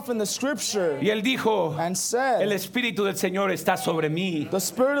himself in the scripture Y él dijo, and el said, Espíritu del Señor está sobre mí. the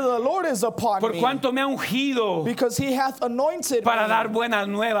Spirit of the Lord is upon Por me, cuanto me ha ungido because he hath anointed para me dar buenas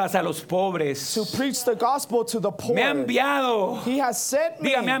nuevas a los pobres. to preach the gospel to the poor. Me ha enviado. He has sent me.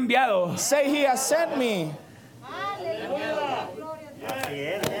 Diga, me ha enviado. Say he has sent me.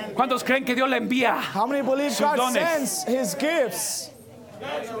 ¿Cuántos creen que Dios le envía? How many believe Sus God dones. sends his gifts?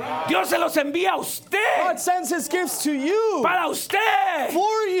 Dios se los envía a usted. God sends his gifts to you, Para usted.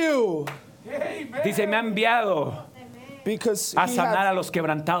 for you, Dice, me ha enviado because a he sanar a has los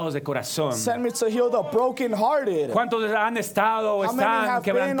quebrantados de corazón. sent me to heal the brokenhearted. ¿Cuántos han estado o How many están have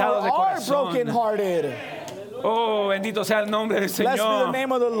been or quebrantados de are corazón? brokenhearted? Oh, bendito sea el nombre del Blessed be the Señor.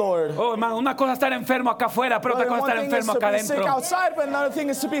 name of the Lord. Oh, hermano, una cosa es estar enfermo acá afuera, pero otra Brother, cosa es one estar thing is enfermo to acá be sick adentro. outside, but another thing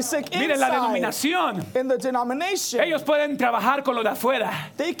is to be sick Miren la inside. denominación. In the denomination, Ellos pueden trabajar con lo de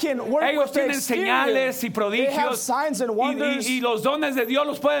afuera. they can work Ellos with the tienen señales y exterior. They have prodigios signs and wonders, y los dones de Dios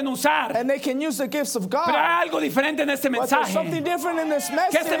los pueden usar. and they can use the gifts of Pero God. hay algo diferente en este But there's something mensaje. different in this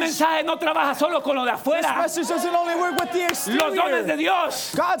Que este message. mensaje no trabaja solo con lo de This afuera. message doesn't only work with the Los dones de exterior.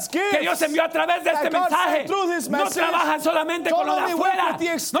 Dios God's que Dios gifts envió a través de that este God mensaje sent through this no message trabajan solamente con lo de don't only work afuera, with the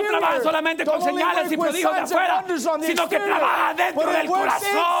no exterior, trabajan solamente con don't only señales work y with prodigios de signs and afuera, wonders on the sino que exterior, trabaja dentro but del it works corazón.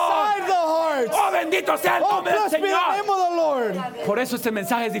 inside the heart. Oh, bendito sea el Oh, nombre del blessed be the Señor. name of the Lord. Por eso este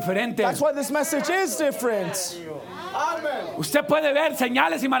mensaje es diferente. That's why this message is different. Usted puede ver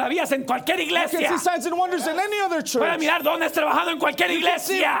señales y maravillas en cualquier You can iglesia. see signs and wonders in any other church. Puede mirar dones trabajando en cualquier You can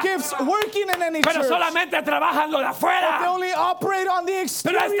see iglesia. gifts working in any Pero church. solamente trabajan lo de They afuera. only operate on the Pero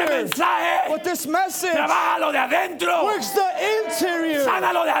exterior. este mensaje But this message trabaja lo de adentro. works the interior,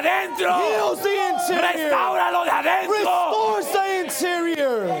 Sana lo de adentro. heals the interior, Restaura lo de adentro. restores the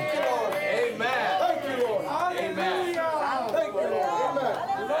interior.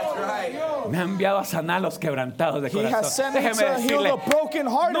 Me ha enviado a sanar los quebrantados de He has corazón. sent me Déjeme to heal decirle, the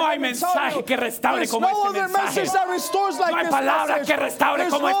brokenhearted. no hay Let me tell mensaje you, que restaure there's como no este other mensaje. message that restores like No hay this palabra message. que restaure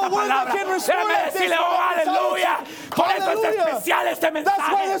There's como no esta word that palabra. can restore Déjeme like this decirle, oh, one. Let me tell you. aleluya. Por eso es Hallelujah. especial este That's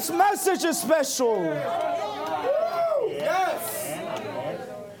why mensaje. this message is special.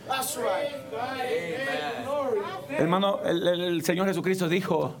 Hermano, el Señor Jesucristo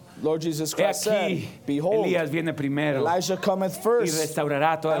dijo, Lord Jesus he Christ said, aquí, behold, Elías viene primero Elijah cometh y first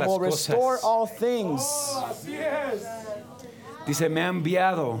restaurará todas and las will restore cosas. all things. Dice, me ha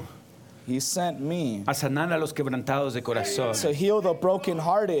enviado He sent me a sanar a los quebrantados de corazón. to heal the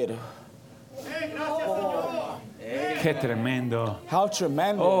brokenhearted. Qué tremendo. How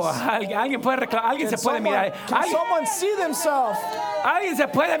tremendous. Oh, alguien puede reclamar, alguien se puede mirar. Can someone see themselves? Alguien se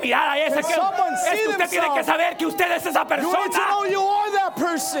puede mirar a ese Can que someone es see que usted tiene que themselves? saber que usted es esa You need to know persona. you are that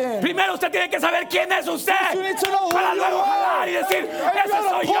person. Primero usted tiene que saber quién es usted You need to know who para you luego jalar are. y decir, And you ese gotta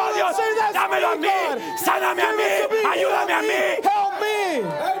soy pull yo, and Dios, say, "That's dámelo a me, mí, God. sáname a Give mí, it to me, ayúdame a heal mí. me, help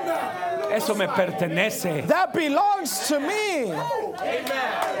me. Eso me pertenece. That belongs to me.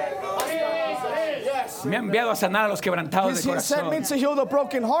 Me ha enviado a sanar a los quebrantados de He sent me corazón, to heal the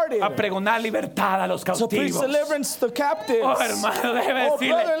brokenhearted, a pregonar libertad a los to preach cautivos. deliverance to the captives. Oh, hermano, déjeme Oh,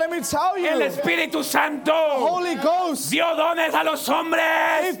 brother, decirle, let me tell you, el Espíritu Santo Holy Ghost dio dones a los hombres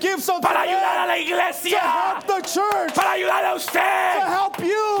He gives unto para men ayudar a la to iglesia, help the church, para ayudar a to usted, help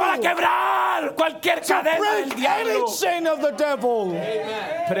you, para quebrar cualquier to cadena del break diablo. any chain of the devil.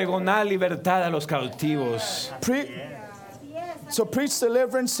 Pregonar libertad a los cautivos. To preach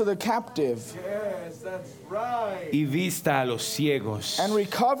deliverance to the captive Y vista a los ciegos. and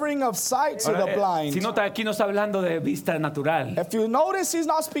recovering of sight to Ahora, the blind. si nota, aquí no está hablando de vista natural, If you notice, he's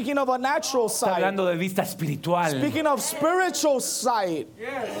not speaking of a natural está sight, hablando de vista espiritual. speaking of spiritual sight.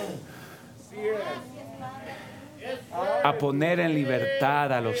 A poner en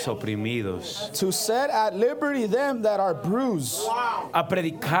libertad a los oprimidos. To set at liberty them that are bruised. A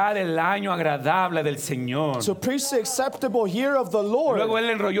predicar el año agradable del Señor. To preach the acceptable year of the Lord. Luego él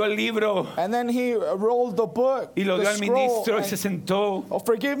enrolló el libro And then he rolled the book, y lo the dio al scroll, ministro y and- se sentó. oh,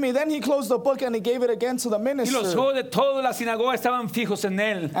 forgive me. Then he closed the book and he gave it again to the Y los minister. ojos de toda la sinagoga estaban fijos en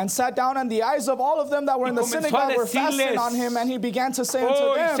él. And sat down, and the eyes of all of them that were in the comenzó a synagogue were fastened decirles, on him. And he began to say unto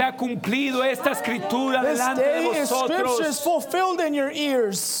Hoy se them, ha cumplido esta escritura this delante de day is scriptures vosotros. fulfilled in your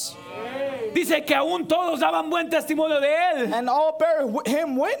ears. Dice que aún todos daban buen testimonio de él. And all bear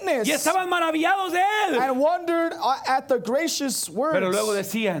him witness. Y estaban maravillados de él. And wondered at the gracious words. Pero luego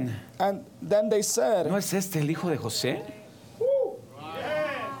decían, And then they said, ¿no es este el hijo de José?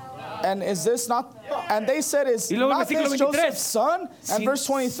 and is this not? And they said, is Y luego el not versículo this 23. Joseph's son? And verse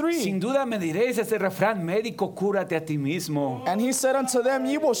 23. Sin duda me diréis ese refrán, médico, cúrate a ti mismo. And he said unto them,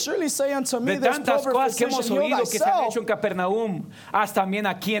 ye will surely say unto me, De this tantas proverb, cosas que hemos physician, heal oído que se han thyself. hecho en Capernaum, haz también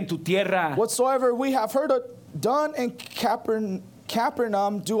aquí en tu tierra. Whatsoever we have heard done in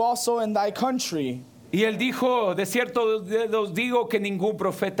Capernaum, do also in thy country. Y él dijo, de cierto os digo que ningún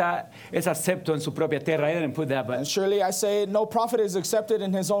profeta es acepto en su propia tierra. I didn't put that, And but- surely I say, no prophet is accepted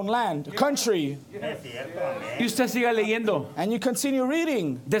in his own land, country. Y usted siga leyendo. And you continue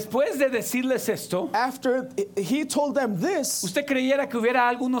reading. Después de decirles esto, After he told them this, usted creyera que hubiera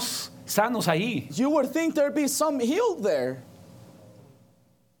algunos sanos ahí. you would think there'd be some healed there.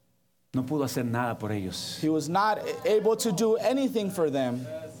 No pudo hacer nada por ellos. He was not able to do anything for them.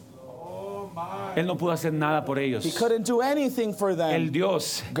 Él no pudo hacer nada por ellos. He couldn't do anything for El them.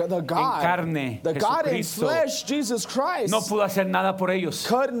 Dios The en God, carne, the God in Jesucristo, flesh, Jesus Christ, no pudo hacer nada por ellos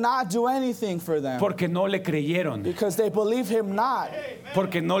could not do anything for them porque no le creyeron. because they believed him not.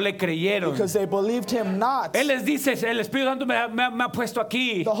 Porque no le creyeron. Because they believed him not. Él les dice, el Espíritu Santo me ha puesto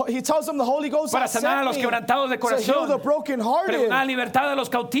aquí He tells them the Holy Ghost para has sanar a sent los me quebrantados de to heal corazón, the brokenhearted, pregonar libertad a los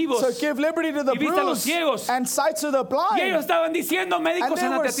cautivos. to give liberty to the Y vista a los bruised ciegos. and sight to the Y ellos blind. estaban diciendo, médico, And they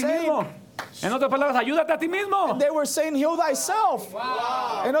sánate were a ti saying- mismo. En otras palabras, ayúdate a ti mismo. They were saying, heal thyself.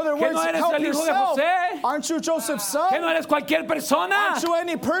 In other ¿Que words, no eres help el hijo de yourself. José? Aren't you Joseph's son? Que no eres cualquier persona. Aren't you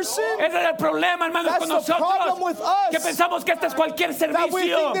any person? Ese es el problema, hermanos, That's con the problem nosotros. with us. Que pensamos que este es cualquier That we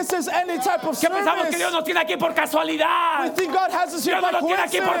servicio. think this is any type of Que pensamos que Dios service. nos tiene aquí por We casualidad. think God has us here Dios no by nos tiene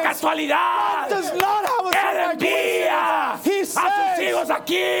aquí por coincidence. casualidad. Does not have us Él here by envía coincidence. He a sus hijos sends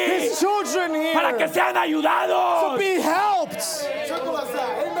aquí his children here para que sean to ayudados. be helped.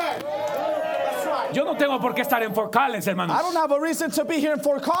 Yo no tengo por qué estar en Fort Collins, hermanos. I don't have a reason to be here in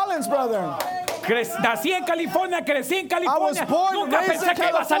Fort Collins, brother. Nací en California, crecí en I was California. born, Nunca raised pensé in que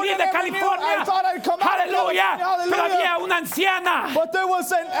iba a salir de California, never knew. California. I thought I'd come out of Aleluya. California, Pero hallelujah. había una anciana But there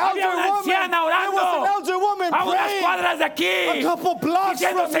was an Había elder una woman. anciana There was orando an elder woman a unas praying cuadras de aquí, a couple blocks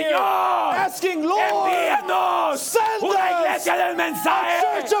diciendo, from here, Señor, asking, Lord, envíanos send una us iglesia del mensaje.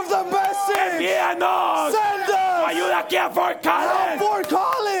 Church of the Message, Envíanos send tu us ayuda aquí a Fort help Collins. Fort Y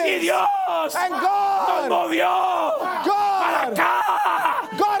Collins. Dios And nos God, movió para God,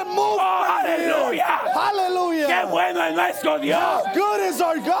 acá. God moved Oh, from here. aleluya. Qué Hallelujah. bueno es nuestro Dios. How good is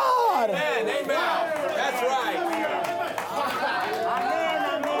our God? That's right.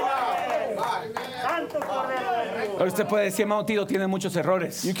 Santo Cordero de Dios. Ahora usted puede decir, hermano Tito, tiene muchos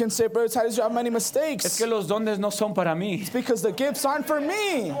errores. You can say, Brother Titus, you have many mistakes. Es que los dones no son para mí. Because the gifts aren't for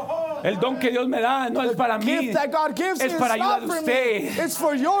me. El don que Dios me da no es para mí, gift that God gives me es is para ayuda not de for me. usted. It's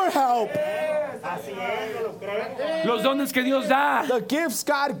for your help. Así es, yo lo creo. Los dones que Dios da The gifts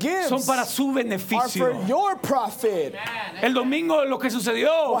God gives son para su are for beneficio. your profit. El domingo lo que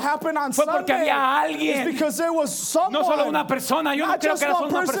sucedió What happened on fue porque Sunday había is alguien, because there was someone. no solo una persona, yo no Not creo just que era one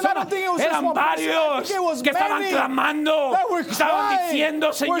solo una person, I persona, don't think it was just eran one person, I varios think it was que estaban many clamando, that were estaban crying, diciendo,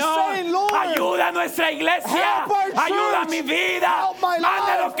 were Señor, saying, Lord, ayuda a nuestra iglesia, help our ayuda a church, mi vida, help my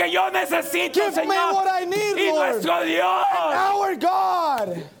mande life, lo que yo necesito, give me Señor, what I need, y Lord. nuestro Dios, Our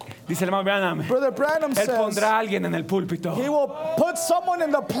God. dice el hermano Branham, Brother Branham Él says pondrá a alguien en el púlpito. he will put someone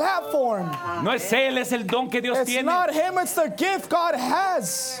in the platform. No es Él, es el don que Dios It's tiene not him, it's the gift God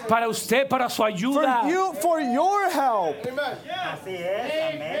has para usted, para su ayuda. for you, for your help. Así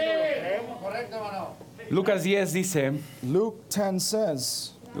es, amén, yo lo creo. Lucas 10 dice, Luke 10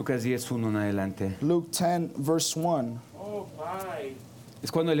 says, Lucas 10, 1 en adelante, Luke 10 verse 1,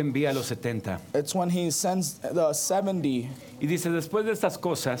 es cuando Él envía a los 70. it's when he sends the 70, Y dice, después de estas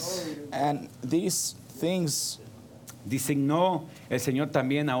cosas, and these things designó el Señor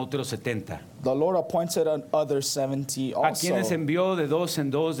también a otros 70, the Lord appointed other 70 a quienes also, envió de dos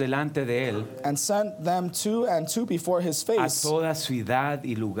en dos delante de Él, and sent them two and two before his a face, toda ciudad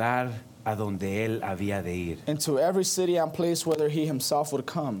y lugar a donde Él había de ir. into every city and place whither he himself would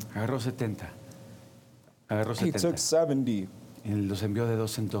come. Agarró 70. Agarró He 70. took 70, Y los envió de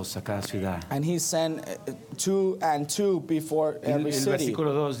dos en dos a cada ciudad. and he sent two and two before El every city.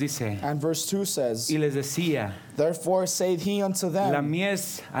 versículo 2 dice, And verse 2 says, y les decía, therefore said he unto la them,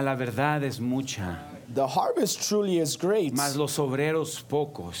 mies a la verdad es mucha, the harvest truly is great, mas los obreros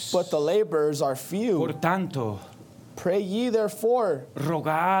pocos. but the laborers are few. Por tanto, Pray ye therefore,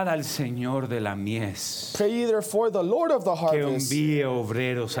 rogad al Señor de la mies pray ye therefore the Lord of the que harvest, envíe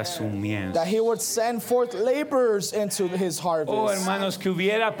obreros a su mies. that he would send forth laborers into his harvest. Oh, hermanos, que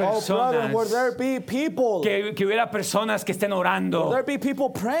hubiera Oh, brother, would there personas, be people, que hubiera personas que estén would orando there be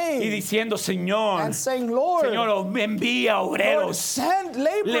people y praying diciendo, Señor, and saying, Lord, Señor, envía Lord, obreros, send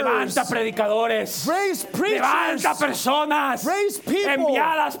laborers, levanta predicadores, raise preachers, levanta personas raise people,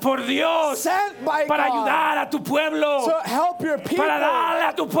 enviadas por Dios sent by para God ayudar a tu pueblo, to help your people, para darle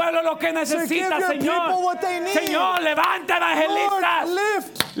a tu pueblo lo que to give necesita, your people Señor. what they need. Señor, levanta Lord, evangelistas,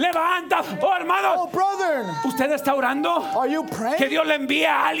 lift. levanta, oh Oh, hermanos, brother, ¿usted está orando are you que praying Dios le envíe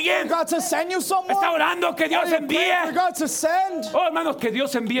a alguien? God to send you someone? ¿Está orando que Dios Are you praying for envíe? God to send? Oh hermanos, que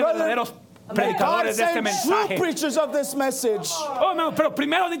Dios envíe Brother, verdaderos God predicadores de este send true mensaje. preachers of this message. Oh hermanos, pero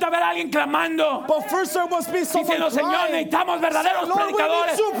primero necesita ver a alguien clamando, But first there must be someone diciendo, Señor, crying. necesitamos verdaderos Lord, we need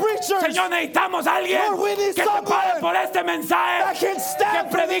predicadores. true preachers Señor, necesitamos a alguien Lord, we need que se pare someone por este that mensaje, can que stand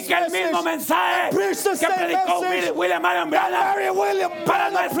for this predique el mismo message. mensaje Preach the que same predicó message William Marion that Branham Mary William para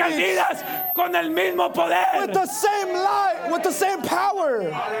Branham nuestras preached. vidas con el mismo With poder. the same light, with the same power.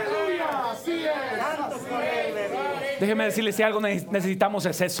 Déjeme decirle, si algo necesitamos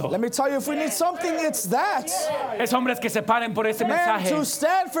es eso. Let me tell you, if we need something, it's that. Es hombres que se paren por este Man, mensaje. to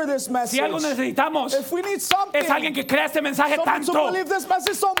stand for this Si message. algo necesitamos, If we need something, es alguien que crea este mensaje someone to tanto. believe this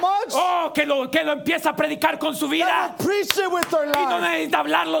message so much, Oh, que lo empieza a predicar con su that vida. will preach it with their Y no life. necesita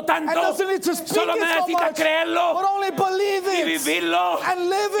hablarlo And tanto. doesn't need to speak Solo it so necesita much, but creerlo only believe y it. vivirlo. And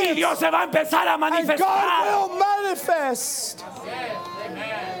live Y it. Dios se va a empezar a And manifestar. God will manifest.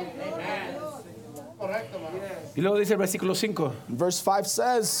 Y luego dice el versículo 5. Verse 5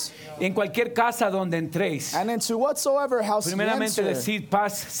 says, En cualquier casa donde entréis, and into whatsoever house ye primeramente enter, decid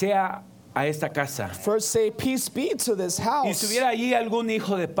paz sea a esta casa. first say, peace be to this Y house. si hubiera allí algún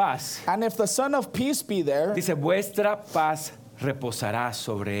hijo de paz, And if the son of peace be there, dice, vuestra paz reposará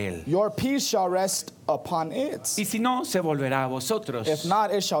sobre él. your peace shall rest upon it. Y si no, se volverá a vosotros. If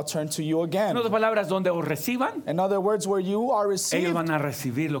not, it shall turn to you En again. otras palabras, donde os reciban, In other words, where you are ellos received, van a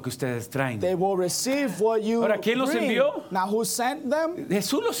recibir lo que ustedes traen. they will receive what you Ahora, ¿quién los bring. envió? Now, who sent them?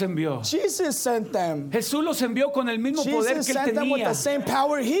 Jesús los envió. Jesus sent them. Jesús los envió con el mismo poder Jesus que él sent them with tenía the same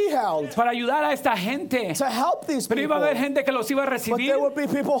power he held para ayudar a esta gente. to help these Pero iba a people. haber gente que los iba a But recibir. there would be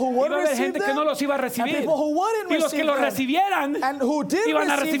people who would Iba a haber receive gente que them no los iba a and recibir. people who wouldn't Y los que receive los them. recibieran And who did iban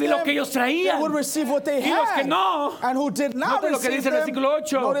a receive recibir lo them, que ellos they traían. would receive what they Y los que had. no, And who did not note lo que receive dice el them, versículo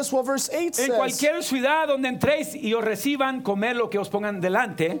 8. notice what verse 8 En says. cualquier ciudad donde entréis y os reciban, comer lo que os pongan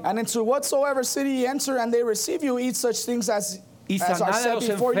delante And into whatsoever city ye enter, and they receive you, eat such things as y are sanad a set los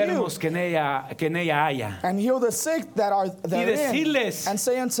before you, enfermos que en ella haya. and heal the sick that are therein, decirles, and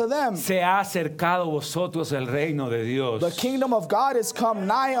say unto them, Se ha acercado a vosotros el reino de Dios. the kingdom of God is come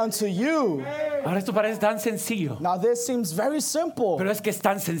nigh unto you. Ahora esto parece tan sencillo, Now this seems very simple, pero es que es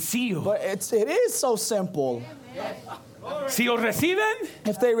tan sencillo. but it is so simple. Si os reciben,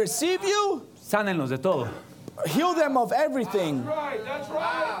 If they receive you, sánenlos de todo. heal them of everything.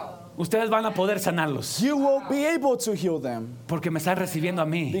 ustedes van a poder sanarlos. You will be able to heal them Porque me están recibiendo a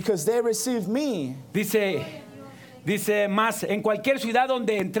mí. because they receive me. Dice más, en cualquier ciudad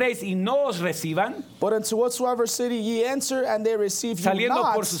donde entréis y no os reciban, But into whatsoever city ye enter and they receive you saliendo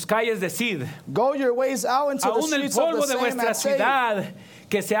por not, sus calles decid, go your ways out into the aún el streets of polvo the de same vuestra and say, ciudad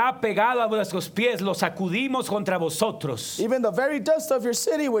que se ha pegado a vuestros pies, lo sacudimos contra vosotros. even the very dust of your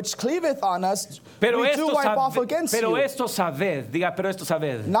city which cleaveth on us, we do wipe off against pero you. esto sabed, diga, pero esto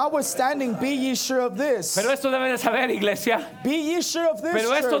sabed. Notwithstanding, be ye sure of this. Pero esto debes de saber, iglesia. Be ye sure of this,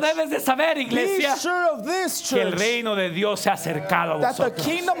 Pero esto church. debes de saber, Be iglesia, sure of this, que el church, reino de Dios se ha acercado a that the vosotros.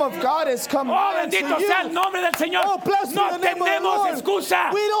 kingdom of God has come Oh, nigh unto bendito sea el you. nombre del Señor. Oh, blessed No be the name of the tenemos Lord.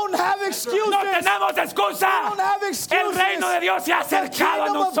 excusa. We don't have excuses. No tenemos excusa. We don't have excuses. El reino de Dios se ha The acercado a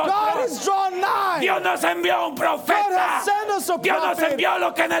kingdom of God nosotros. is drawn nigh. Dios nos envió un God profeta. has sent us a Dios nos prophet. envió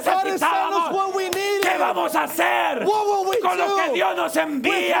lo que God has sent us necesitábamos. what we needed. ¿Qué vamos a hacer What will we con lo do que Dios nos with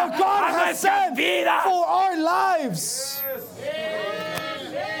envía what God a has nuestras sent vidas? for our lives?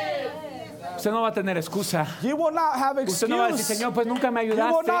 Usted no va a tener excusa. You will not have Usted no va a decir, excuse. Señor, pues nunca me You will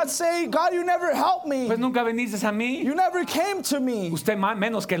not ayudaste. say, God, you never helped me. Pues nunca viniste a mí. You never came to me. Usted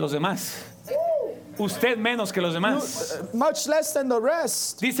menos que los demás. Usted menos que los demás. Much less than the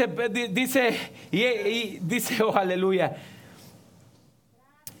rest. Dice, oh aleluya.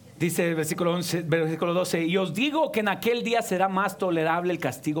 Dice el versículo 12, y os digo que en aquel día será más tolerable el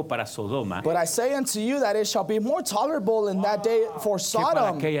castigo para Sodoma But I say unto you that it shall be more tolerable in that day for que para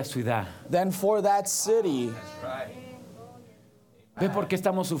Sodom aquella ciudad. than for that city. ¿Ve por qué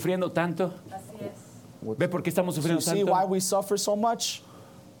estamos sufriendo tanto? ¿Ve por qué estamos Do sufriendo you see why tanto? we suffer so much?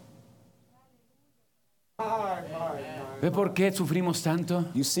 ¿Ve por qué sufrimos tanto?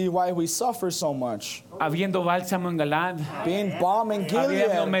 You see why we suffer so much? Habiendo bálsamo en Galad, Being balm in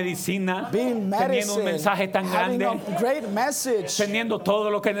habiendo Gilead, medicina, being teniendo un medicine, mensaje tan having grande, a great message, teniendo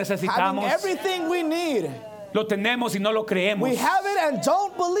todo lo que having necesitamos. everything we need. Lo tenemos y no lo creemos. We have it and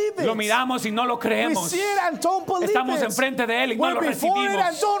don't believe it. Lo miramos y no lo We creemos. see it and don't believe Estamos it. enfrente de él y no We're lo before it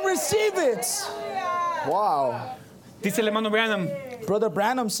and recibimos. don't receive it. Wow. Dice el hermano Branham Brother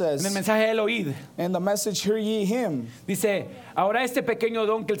Branham en el says, mensaje El Oíd, in the message, hear ye him. dice, ahora este pequeño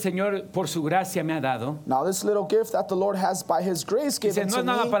don que el Señor por su gracia me ha dado, Now this little gift that the Lord has by his grace dice, given no to es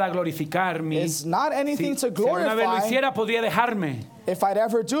nada me para glorificarme. is not anything to Si alguna vez lo glorify. hiciera, podría dejarme. If I'd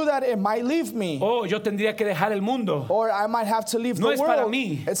ever do that, it might leave me. Oh, yo tendría que dejar el mundo. Or I might have to leave No the es para world.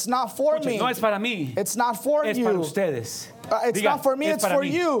 mí. It's not for me. No es para mí, It's not for es you. para ustedes. It's Diga, not for me, es it's para for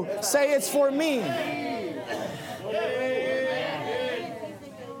mí. you. Say it's for me.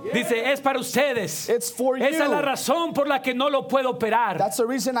 Dice, es para ustedes. It's for you. Esa es la razón por la que no lo puedo operar. That's the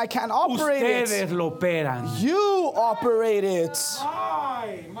reason I can't operate it. Ustedes lo operan. You operate it.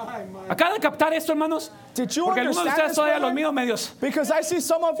 Acaba de captar esto, hermanos. Did you Porque algunos de understand ustedes this, todavía los brother? míos medios Because I see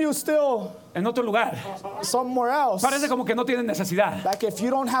some of you still en otro lugar. somewhere else. Parece como que no tienen necesidad. Like if you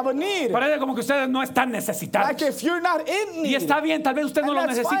don't have a need. Parece como que ustedes no están Like necesitados. if you're not in Y need. está bien, tal vez usted no And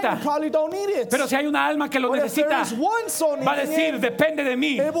lo that's fine, necesita. you probably don't need it. Pero si hay una alma que lo But if there necesita, is one soul va a needing decir, it, depende de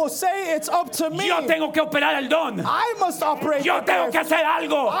mí. it will say it's up to me. Yo tengo que operar el don. I must operate Yo the tengo gift. que hacer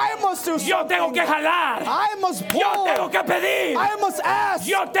algo. I must do Yo tengo something. que jalar. I must pull. Yo tengo que pedir. I must ask.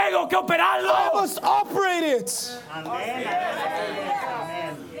 Yo tengo que I operarlo. must operate it. Amén.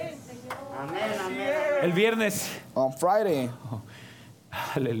 Amén. Amén. Amén. El viernes, On Friday,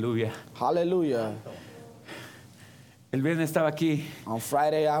 aleluya. hallelujah. El viernes estaba aquí, On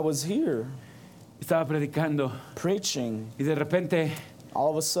Friday, I was here estaba predicando preaching. y de repente All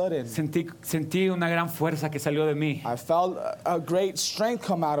of a sudden, sentí una gran fuerza que salió de mí I felt a great strength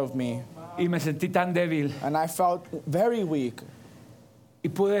come out of me, y me sentí tan débil and I felt very weak. y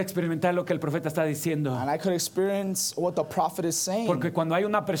pude experimentar lo que el profeta está diciendo. And I could experience what the prophet is saying. Porque cuando hay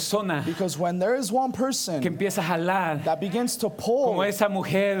una persona Because when there is one person que empieza a jalar, that begins to pull, como esa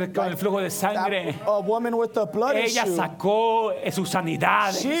mujer con el flujo de sangre, that, a woman with the blood ella issue, sacó su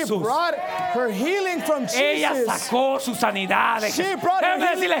sanidad de she Jesús. brought her healing from Ella Jesus. sacó su sanidad de She Jesús. brought her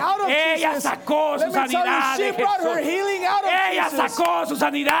Déjame healing decirle, out of ella Jesus. sacó su Let me tell you, sanidad she de brought her Jesús. healing out of Ella Jesus. sacó su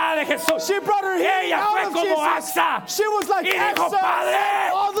sanidad de Jesús. She brought her healing Ella out fue of como Jesus. Axa She was like, y dijo, Axa, Padre,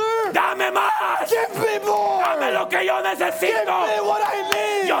 Father, dame más. give me more. Dame lo que yo Give necesito. me what I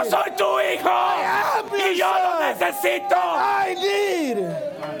need. Yo soy tu hijo am your y yo lo son. necesito. I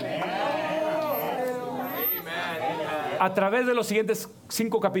need. A través de los siguientes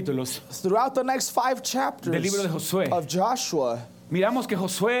 5 capítulos Throughout the next 5 chapters del libro de Josué, of Joshua, miramos que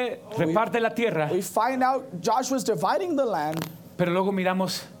Josué reparte la tierra, we find out Joshua's dividing the land, pero luego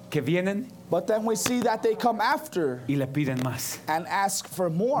miramos que vienen But then we see that they come after y le piden más. and ask for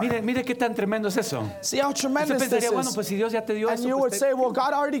more. Mire qué tan tremendo es eso. See how Usted tremendous this pensaría, bueno, is. pues si Dios ya te dio And eso, you pues would te- say, well,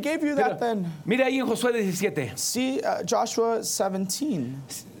 God already gave you Pero that then. mire ahí en Josué 17. See Joshua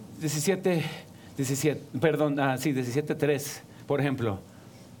 17. 17:3, por ejemplo.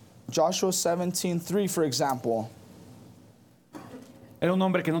 Joshua 17:3, for example. Era un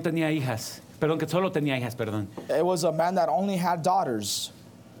hombre que no tenía hijas. Perdón, que solo tenía hijas, perdón. It was a man that only had daughters.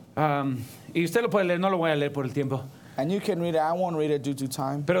 Y usted lo puede leer, no lo voy a leer por el tiempo. And you can read it. I won't read it due to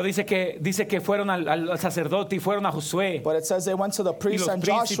time. Pero dice que fueron al sacerdote y fueron a Josué. But it says they went to the priests los and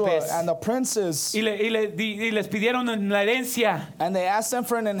Joshua príncipes. and the princes. Y les pidieron la herencia. And they asked them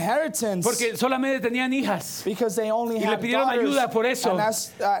for an inheritance. Porque solamente tenían hijas. Because they only Y le had pidieron daughters. ayuda por eso. And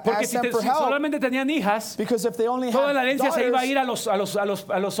asked Porque si, them for si help. solamente tenían hijas, Because if they only toda la had herencia se iba a ir daughters,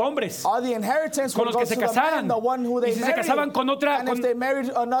 a los hombres. all the inheritance Con would los go que to se the casaran. man, the one who Y they si se married. casaban con otra- And if con- they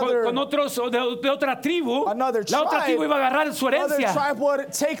married another, Con otros de otra tribu, Another la otra tribe, tribu iba a agarrar su other herencia. tribe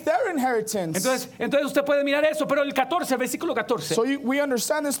would take their inheritance. Entonces usted puede mirar eso, pero el 14, versículo 14. So we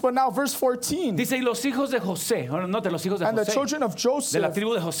understand this, but now verse 14. Dice, y los hijos de José, ahora note los hijos de And the José, children of de la Joseph,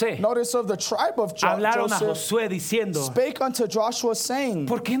 tribu de José, notice of the tribe of hablaron a Joseph, Josué diciendo, spake unto Joshua, saying,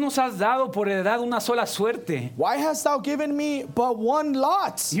 ¿por qué nos has dado por heredad una sola suerte Why hast thou given me but one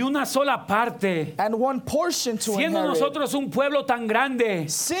lot, y una sola parte, and one portion to siendo inherit? nosotros un pueblo tan grande,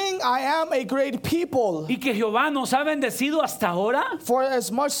 Seeing I am a great people, y que Jehová nos ha bendecido hasta ahora? for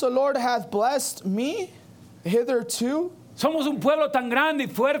as much the Lord hath blessed me hitherto? Somos un pueblo tan grande y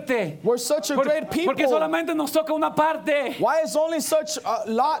fuerte. We're such a great people. Porque solamente nos toca una parte. Why is only such a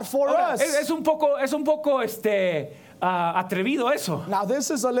lot for Ahora, us? es un poco atrevido eso. Now this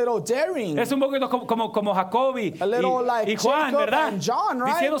is a little daring. Es un poquito como Jacob y A little like y Juan, Jacob ¿verdad? and John,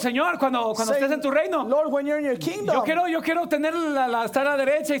 right? Diciendo, Señor, cuando Saying, estés en tu reino, Lord, when you're in your kingdom, yo quiero tener estar a la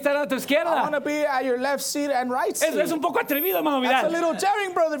derecha y estar a tu I izquierda. want to be at your left seat and right seat. Es un poco atrevido, hermano That's a Vidal. little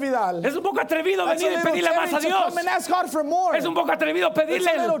daring, Brother Vidal. Es un poco atrevido That's a venir y little pedirle más daring a to Dios. come and ask God for more. Es un poco atrevido pedirle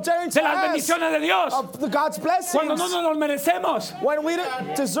It's a little daring de to las ask bendiciones de Dios of the God's cuando blessings no nos los merecemos. when we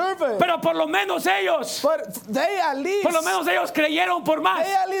deserve it. Pero por lo menos ellos, But they at least, por lo menos ellos creyeron por más.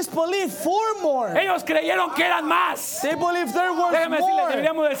 they at least believe for more. Ellos creyeron que eran más. They believe they're worth Déjeme decirle, more.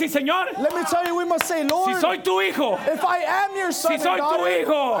 deberíamos decir, Señor, Let me tell you, we must say, si Lord, soy tu hijo, if I am your son si and soy tu daughter,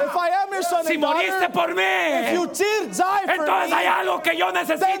 hijo, if I am your son si and moriste daughter, por if mí, you did die for entonces hay me, algo que yo then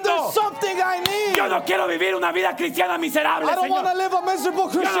necesito. there's something I need. Yo no quiero vivir una vida cristiana miserable, I don't want to Señor. live a miserable Yo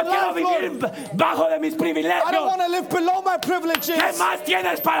Christian no quiero life, Lord. vivir bajo de mis I don't privilegios. want to live below my privileges. ¿Qué más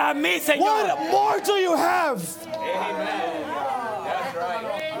tienes para mí, Señor? What more do you have?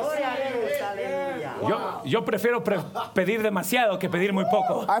 Yo prefiero pedir demasiado que pedir muy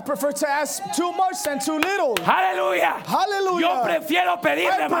poco. I prefer to ask too much than too little. Aleluya. Hallelujah. Yo prefiero pedir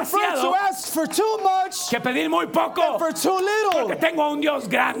I prefer demasiado to ask for too much que pedir muy than poco. for too little. Porque tengo a un Dios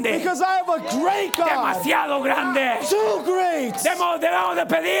grande, Because I have a great God. demasiado grande. Too great. Debemos de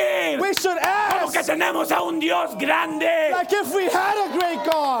pedir We should como que ask tenemos a un Dios grande, like if we had a great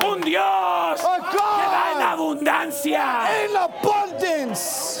God. un Dios A que da en God abundancia. in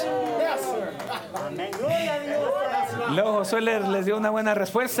abundance. Luego Josué les dio una buena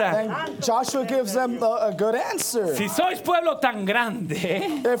respuesta. And Joshua gives them a good answer. Si sois pueblo tan grande,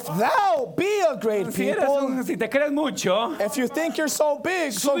 If thou be a great people, si te crees mucho, if you think you're so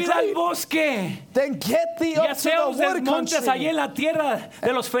big, so subid al great, bosque then get thee y up to haceos the de wood montes allí country en la tierra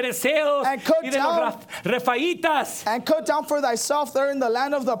de los fereceos And cut y de los down- refaitas, and cut down for thyself there in the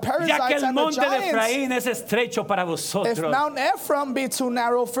land of the ya que Perizzites el and the monte de giants. Efraín es estrecho para If vosotros. Mount Ephraim be too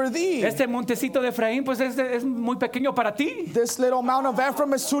narrow for thee, Este montecito de Efraín pues es muy pequeño para ti. this little Mount of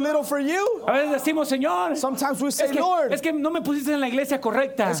Ephraim is too little for you. A veces decimos, Señor, Sometimes we say, Lord, es que no me pusiste en la iglesia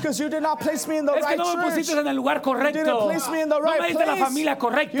correcta. it's because you did not place me in the Es que right no me church. pusiste en el lugar correcto. didn't place me in the No right me diste la place. familia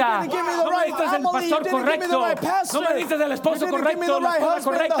correcta. You didn't give me the No me right diste el family. pastor You didn't give me the correcto. right pastor. No me diste el esposo You didn't give me correcto, the la right esposa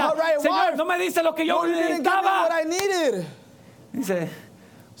husband, correcta. the right Señor, wife. no me diste lo que yo Lord, you didn't give me what necesitaba. I needed. Dice,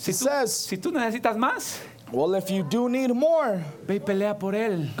 He says, si tú necesitas más, well, if you do need more, ve y pelea por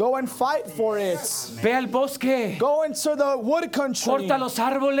él. go and fight for it. Ve al bosque. Go into the wood country. Corta los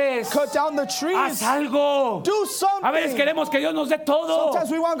árboles. Cut down the Haz trees. algo. Do something. A veces queremos que Dios nos dé todo.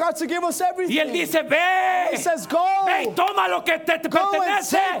 Sometimes we want God to give us everything. Y él dice, He ve. says, go. Ve y toma lo que te Go and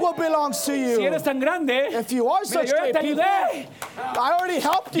pertenece. take what belongs to Si you. eres tan grande, If you are mira, such yo ya great te people, ayudé. I already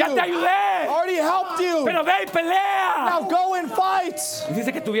helped you. Ya te I ayudé. already helped you. Pero ve y pelea. Now go and fight. Y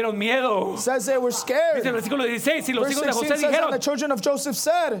dice que tuvieron miedo. Says they were Dice scared. el versículo 16, y los Verse hijos de 16 José says, and dijeron, the children of Joseph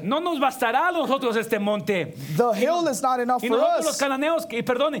said, no nos bastará a nosotros este monte. the hill is not enough Y for nosotros los us. cananeos,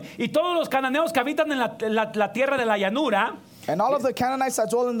 y todos los cananeos que habitan en la tierra de la llanura, And all of the Canaanites that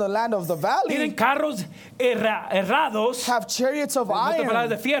dwell in the land of the Tienen valley carros errados, have chariots of en otras palabras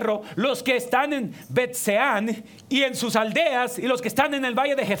de iron. fierro, los que están en Bet-Seán y en sus aldeas, y los que están en el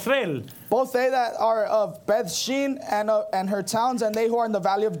valle de Jezreel. Both they that are of Beth-Shin and her towns, and they who are in the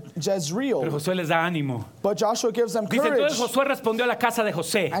valley of Pero Jezreel. Josué les da ánimo. But Joshua gives them Dice, entonces courage. Josué respondió a la casa de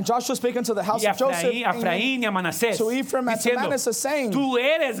José And Joshua speaking to the house y a of Joseph, Efraín y a Manasés, to Ephraim and to diciendo, Manasseh, saying, tú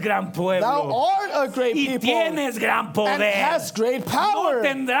eres gran Thou pueblo art a great y people, tienes gran and poder. hast great No power.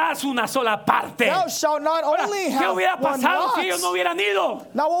 tendrás una sola parte. Thou shalt not Ahora, only ¿qué have hubiera one pasado si ellos no lot. hubieran ido?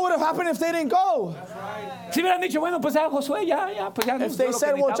 Now what would have happened if they didn't go? Si hubieran dicho, bueno, pues ya Josué, pues ya nos If dio they lo que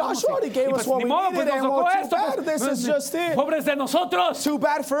said, well, necesitábamos, Joshua already gave y us pues what ni we modo, pues needed, nos and tocó well, too esto, bad, this is just it. pobres de nosotros. Too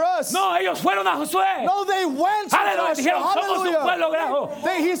bad for us. No, ellos fueron a Josué. No, they went to Aleluya, dijeron, Joshua. somos un pueblo Hallelujah.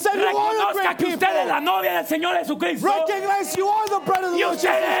 grajo. He said, you are a Reconozca great que usted es la people. novia del Señor Jesucristo. Recognize you are the bread of the Y Lord usted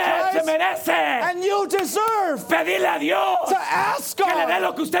se Jesus Christ. merece And you deserve pedirle a Dios to ask que le dé God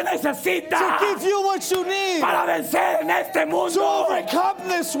lo que usted necesita to give you what you need para vencer en este to mundo. overcome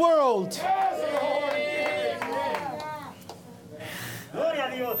this world. Gloria a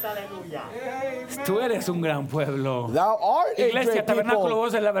Dios, aleluya. Tú eres un gran pueblo. Thou art a Iglesia, great Tabernáculo, people.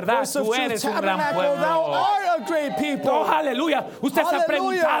 Voz de la Verdad, Voice of tú Truth eres un gran Tabernacle, pueblo. thou art a great people. Oh, aleluya. Usted se ha Hallelujah.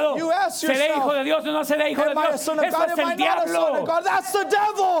 preguntado, You ask ¿seré yourself, hijo de Dios o no seré hijo de Am I a Dios? son of Eso God? es Am I el not a son of diablo. God? That's the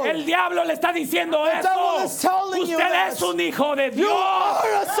devil. El diablo le está diciendo The devil is eso. telling you Usted that. es un hijo de You Dios.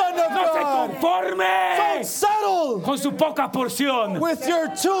 are a son of No se God. conforme Don't settle con su poca porción. with your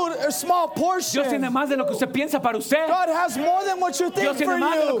small portion. Dios tiene más de lo que usted piensa para usted. God has more than what you Dios think tiene for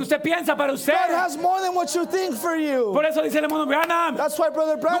más de lo que you. usted piensa para usted. God has more than what you think for you. Por eso dice el hermano Branham, That's why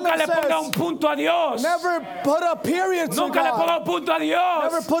Brother nunca Branham le ponga un says, punto a Dios. never put a period to Nunca le ponga God. un punto a Never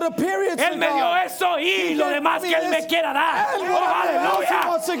Dios. put a period to Él me dio God. eso y lo gave demás me que Él me this quiera dar. And Oh, whatever else He aleluya.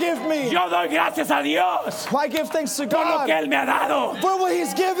 wants to give me. Yo doy gracias a Dios I give thanks to por lo que God Él me ha dado. for what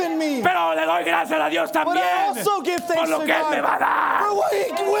He's given me. Pero le doy gracias a Dios But I también also give por thanks lo to que Él me va a God dar. for what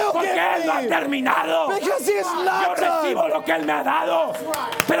He will Porque Él no ha give me. terminado. Because He is Yo not recibo done. lo que Él me ha dado.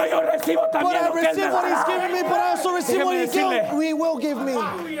 Pero yo recibo But también I lo que Él me receive va what He's a given me, dar. but I also receive what Déjeme He will give me.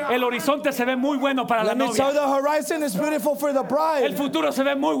 El horizonte se ve muy bueno para la Let me tell you, novia. the horizon is beautiful for the El bride. futuro se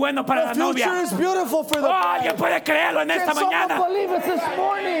ve muy bueno para la The future novia. is beautiful for the Oh, alguien bride. puede creerlo en Can esta someone mañana. believe it this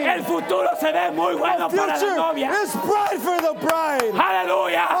morning? El futuro se ve muy bueno The para la future novia. is bright for the bride.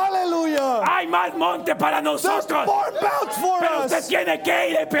 Aleluya. Hallelujah. Hay más monte para There's nosotros. more bounds for Pero usted us. tiene que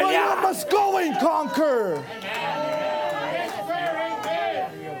ir y But you pelear. must go and conquer.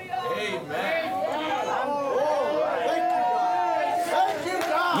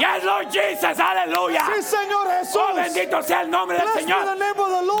 Yes, Lord Jesus. Aleluya. Sí, Señor Jesús. Oh, bendito sea el nombre del Blessed be the Señor. name of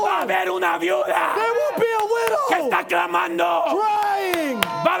the Va a Lord. haber una viuda There will be a que widow está clamando. crying.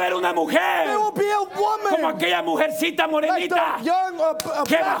 Va a haber una There mujer will be a como woman aquella mujercita like morenita the young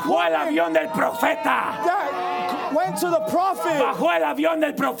que black bajó el woman avión del profeta. that went to the prophet Bajó el avión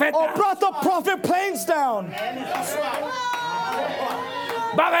del or profeta. brought the prophet planes down.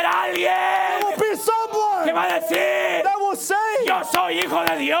 Va a haber There alguien will be someone que va a decir, that will say, yo soy hijo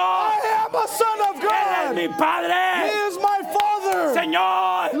de Dios. I am a son of Él es mi God. He padre. is my father.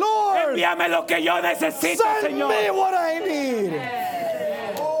 Señor, Lord, envíame lo que yo necesito, Send me Señor. what I need.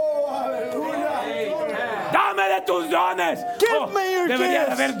 Dame de tus dones. Give me your Debería de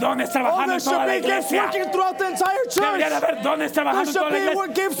gifts. haber dones Oh, trabajando there en toda should la be gifts iglesia. working throughout the entire Debería de church. haber dones trabajando en There toda la should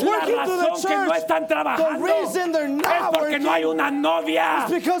be gifts iglesia. La working through the razón que no church. están The trabajando reason they're es not porque working no hay una novia.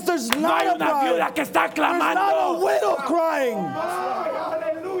 is because there's No not hay a una bride. viuda que está There's not a clamando. widow crying.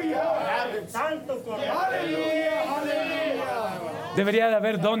 Santo Cordero. Debería de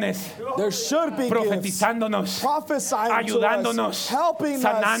haber dones There should be gifts profetizándonos, prophesying to ayudándonos, us, helping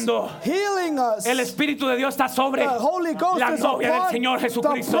sanando. us, healing us. El Espíritu de Dios está sobre The Holy Ghost la is novia del upon Señor the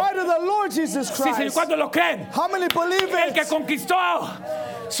Jesucristo. bride of the Lord Jesus Sí, Señor, Christ. ¿cuántos lo creen? How many believe El que it? conquistó,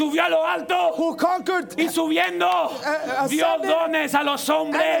 subió a lo alto Who conquered y subiendo dio ascended dones a los and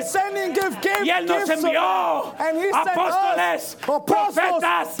hombres. ascending gave Y Él nos gifts of envió and He sent apóstoles, us apostles,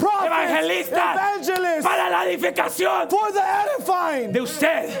 profetas, prophets, evangelistas evangelists para la edificación for the edifying de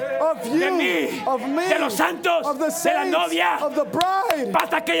usted, of you, de mí, of me, de los santos, of the de la saints, novia, of the bride.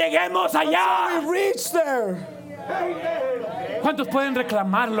 hasta que lleguemos Until allá. we reach there. ¿Cuántos pueden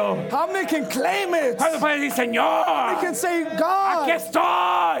reclamarlo? How many can claim it? ¿Cuántos pueden decir, Señor, We can say, aquí God,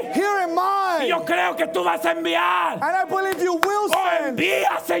 estoy? here am I. Y yo creo que tú vas a enviar. And I believe you will Oh, send.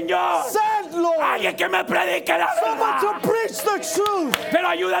 envía, Señor. Send, Lord. Alguien que me predique la Someone to verdad. preach the truth. Pero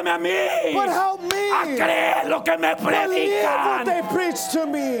ayúdame a mí But help a me creer lo que me believe what predican. they preach to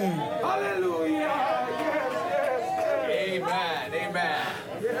me. Amen. Amen.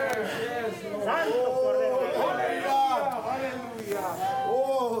 Santo Cordero.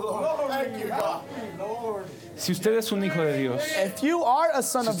 Si usted es un hijo de Dios, If you are a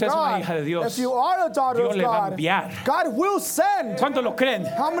son of usted es una God, hija de Dios, if you are a daughter Dios of le va a God, enviar. God will send. ¿cuántos lo creen?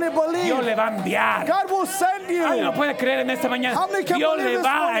 How many believe? Dios le va a enviar. God will send you. Alguien lo puede creer en esta mañana. How many can Dios believe le this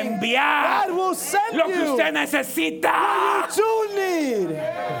va a morning? enviar God will send lo que you. usted necesita. You do need.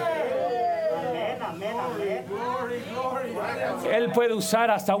 Él puede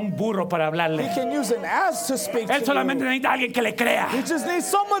usar hasta un burro para He hablarle. can use an ass to speak Él to solamente you. necesita a alguien que le crea. He just needs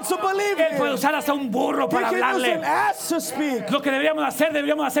someone to believe Él puede in. usar hasta un burro He para can use an hablarle. ass to speak. Lo que deberíamos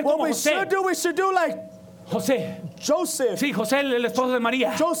hacer What como we José. should do like José, Joseph. sí, José, el esposo de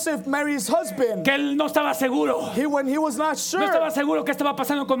María, Joseph, Mary's husband. que él no estaba seguro. When he was not No sure. estaba seguro qué estaba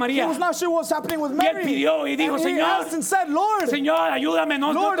pasando con He María. was not sure what was happening with Y él Mary. pidió y dijo, And he Señor, asked and said, Lord, Señor, ayúdame,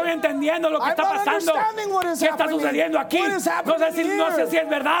 no Lord, estoy entendiendo lo que I'm está not pasando. understanding what is ¿Qué está happening. sucediendo aquí? What is No happening sé si here? es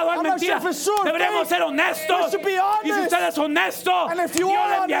verdad o es I'm not mentira. sure if it's true or Deberíamos fake. ser honestos. We should be Y si honest. usted es honesto, And if you Dios are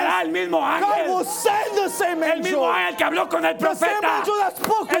le enviará honest, el mismo God will ángel. send the same El mismo angel. ángel que habló con el The same profeta. angel that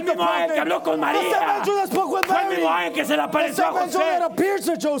spoke El with the mismo ángel que prophet. habló con The same María. angel that spoke with Fue el Mary. mismo ángel que se le The apareció a same angel that José. appeared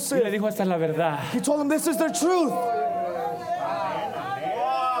to Y le Joseph. dijo, esta es la verdad. He told him this is the truth.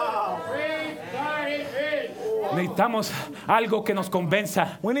 Necesitamos algo que nos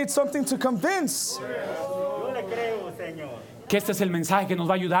convenza We need something to convince Yo le creo, Señor. que este es el mensaje que nos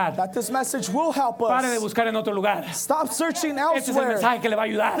va a ayudar. that this message will help Pare de us. buscar en otro lugar. Stop searching Este es el elsewhere. mensaje que le va a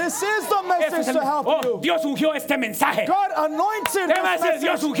ayudar. This is the Este es message el- to help oh, you. Dios ungió este mensaje God anointed Debe this decir,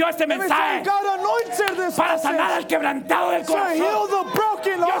 Dios message. ungió este Let me mensaje say, God anointed this para sanar al message quebrantado del to heal corazón. the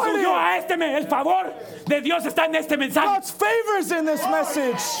broken Dios ungió hearted. a el favor de Dios está en este mensaje. God's favors in this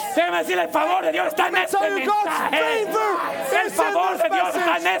message. Déjeme decir, el favor de Dios está en este Tell you God's mensaje. favor El is favor in de this Dios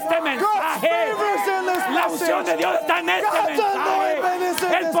está en message. este God's mensaje. favors in this La unción de message. Dios está en este God's anointment is in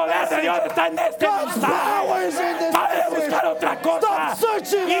mensaje. El this poder de message. Dios está en este God's power is in mensaje. this Pare de message. buscar otra cosa Stop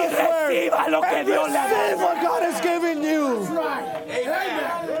searching y elsewhere reciba lo que and Dios le ha receive dado. what God has given you.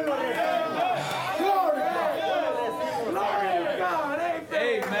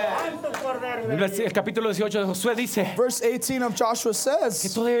 El capítulo 18 de Josué dice Verse 18 of Joshua que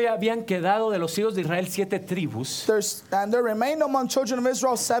says, todavía habían quedado de los hijos de Israel 7 tribus, and there remained among children of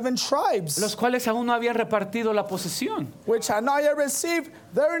Israel 7 tribes, los cuales aún no habían repartido la posesión. which had not yet received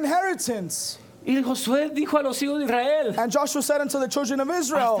their inheritance. Y Josué dijo a los hijos de Israel, And Joshua said unto the children of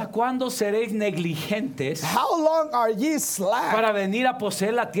Israel, ¿hasta cuándo seréis negligentes how long are ye slack para venir a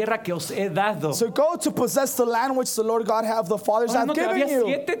poseer la tierra que os he dado? to go to possess the land which the Lord God have the fathers Ahora, have no, que given había you?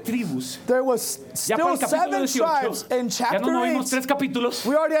 7 tribus. There was Ya para still el capítulo 7 tribes. 18, In ya chapter no vimos 3 8, capítulos.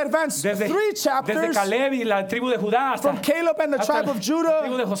 we already advanced Desde 3 chapters Caleb y la tribu de Judá hasta, from Caleb and the hasta tribe la of Judah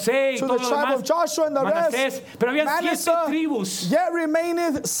tribu de José y to todo the lo tribe demás. of Joshua and the Manasés. rest. Pero había 7 Manasseh, tribus. yet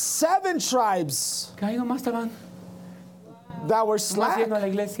remaineth 7 tribes Que ahí nomás estaban that were más slack. yendo a la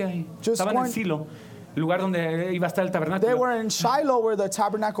iglesia y Just estaban en going- Silo, el lugar donde iba a estar el They tabernáculo. were in Shiloh where the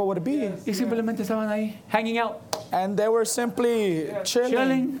tabernacle would be. Y simplemente estaban ahí, hanging out, And they were simply chilling,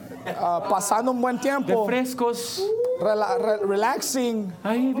 chilling, pasando un buen de tiempo, frescos, relaxing.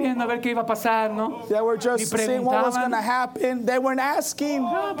 ahí viendo a ver qué iba a pasar, ¿no? They were just Y seeing what was preguntaban. going to happen. They weren't asking,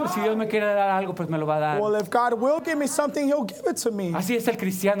 No, pues si Dios me quiere dar algo, pues me lo va a dar. well, if God will give me something, He'll give it to me. Así es el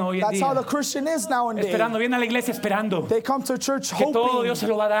cristiano hoy en That's how the día. Christian is nowadays. Esperando, viene a la iglesia esperando They come to church que todo hoping Dios se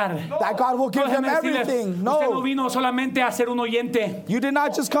lo va a dar. that God will give No, them déjeme decirles, everything. usted no No, vino solamente a ser un oyente. you did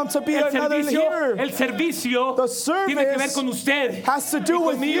not just come to be El another hearer. servicio The service tiene que ver con usted. has to do y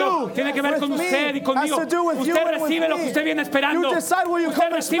with conmigo. you, Tiene que ver with con me, usted y has conmigo. to do with you Usted and with recibe lo que me. usted viene esperando. You decide what you Usted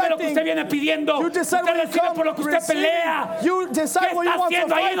come recibe lo que usted expecting. viene pidiendo. You Usted decide what you recibe come por lo que usted receive. pelea. You ¿Qué decide what you está want to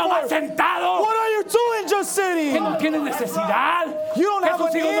haciendo ahí fight nomás for. sentado? What are you doing just ¿Que sitting? no tiene necesidad? You don't ¿Que have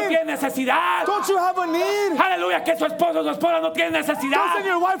sus a hijos no need? tienen necesidad? Don't you have a need? Aleluya, que su esposo o su esposa no tienen necesidad. Doesn't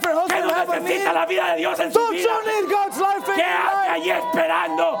your wife or Que husband no have a necesita need? la vida de Dios en su Don't vida. you need God's life in ¿Qué your hace life? allí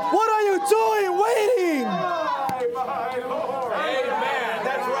esperando? What are you doing waiting?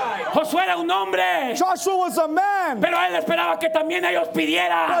 Josué era un hombre, Joshua was a man, pero él esperaba que también ellos but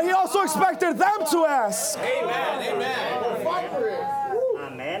pidieran. he also expected them to ask.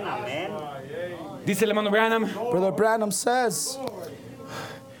 Amén, amén. Dice el hermano Branham, Brother Branham says,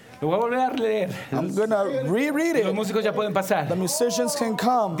 lo voy a volver a leer. I'm going to reread Los it. músicos ya pueden pasar. The musicians can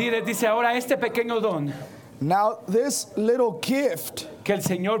come. Dice ahora este pequeño don Now, this little gift que el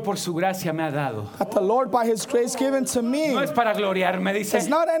Señor por su gracia me ha dado. that the Lord by His grace given to me. No es para gloriarme, dice. It's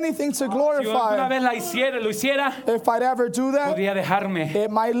not anything to Si alguna glorify. vez lo hiciera, If I'd ever do that, podría dejarme. it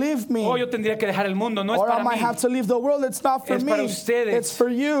might leave me. O yo tendría que dejar el mundo. No es Or I para might mí. have to leave the world. It's not for Es para me. ustedes. It's for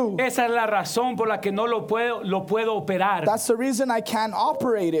you. Esa es la razón por la que no lo puedo operar. That's the reason I can't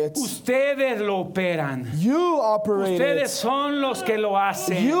operate it. Ustedes lo operan. You operate Ustedes it. son los que lo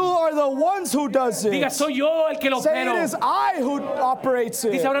hacen. You are the ones who does Diga, it. soy yo el que lo Say opero. it is I who operates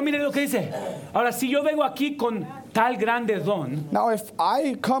Dice, it. ahora mire lo que dice. Ahora, si yo vengo aquí con tal grande don, Now, if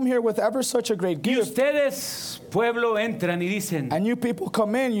I come here with ever such a great y gift, ustedes, pueblo, entran y dicen, and you people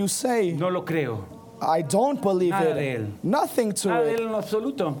come in, you say, no lo creo. I don't believe Nada de it. él. Nothing to Nada de it. él en lo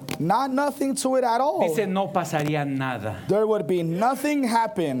absoluto. Not nothing to it at all. Dice, no pasaría nada. There would be nothing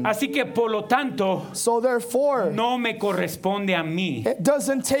happen. Así que, por lo tanto, So therefore, no me corresponde a mí. it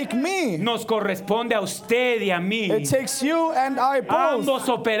doesn't take me. Nos corresponde a usted y a mí. It takes you and I both. Ambos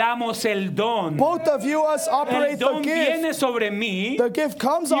operamos el don. Both of you us El operate the don gift. viene sobre mí The gift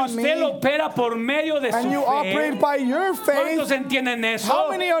comes y on usted lo me, opera por medio de su and you operate fe. by your ¿Cuántos faith. entienden eso? How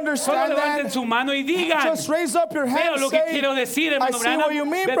many understand Solo levanten that? su mano y digan. Just raise up your Veo hand lo que and quiero say, decir, I hermano see Branham. what you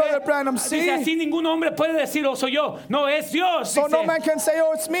mean, Ve- Brother Branham. Dice, See? así ningún hombre puede decir, oh, soy yo. No, es Dios. So no Dice, man can say,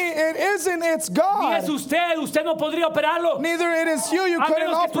 oh, it's me. It isn't. It's ni God. es usted no podría operarlo. Neither it is you. You A couldn't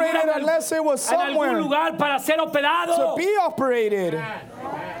menos que operate estuviera it unless it was en algún somewhere lugar para ser to operado. be operated.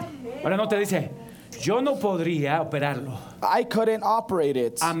 Ahora no te dice, yo no podría operarlo I couldn't operate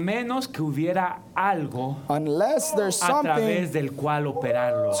it a menos que hubiera algo unless there's a través something del cual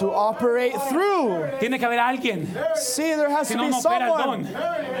operarlo. to operate through. Tiene que haber alguien. See, there has Si to no, be no opera el someone. don.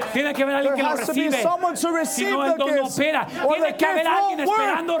 Tiene que haber alguien There que lo has to be recibe. someone to Si receive no, el the don no gifts. opera. Or Tiene the que haber gift alguien won't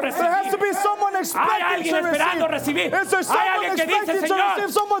esperando work. There has to recibir. be someone Hay expecting alguien to esperando receive. recibir. Is there Hay someone alguien que dice, expecting to Señor,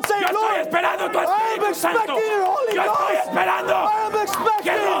 receive? Someone say, yo estoy Lord, esperando tu I am Espíritu Santo. expecting your Holy Yo estoy Ghost. esperando I am que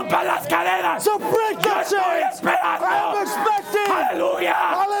expecting rompa las cadenas. to break Yo the estoy chains. esperando. I am expecting, Aleluya.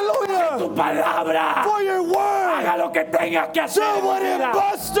 hallelujah, Tu palabra. for your word. Haga lo que tenga que hacer. Do en what mi it vida.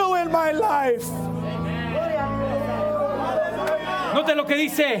 must do in my life. Note lo que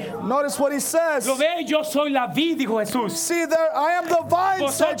dice. Notice what he says. Lo ve, yo soy la vid, dijo Jesús. See there, I am the vine,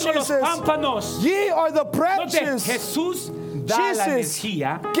 said Vosotros los Jesus. pámpanos. Ye are the Note, branches. Jesús da la Jesus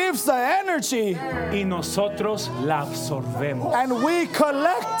energía gives the energy, y nosotros la absorbemos. and we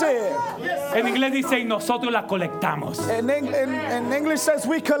collect it. En inglés dice y nosotros la colectamos. In English says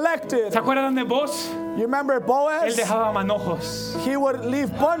we collect it. ¿Se acuerdan de vos? You remember Él Boaz? dejaba manojos, He would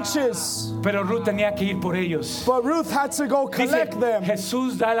leave bunches, pero Ruth tenía que ir por ellos. but Ruth had to go Dice, collect them.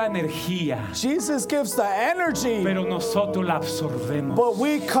 Jesús da la energía, Jesus gives the energy, pero nosotros la absorbemos. but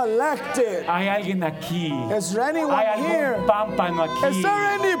we collect it. Hay alguien aquí. Is there anyone Hay algún here? pámpano aquí. Is there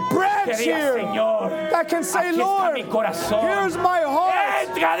any Que branch diga, here Señor, that can say, aquí está mi Lord, corazón. here's my heart.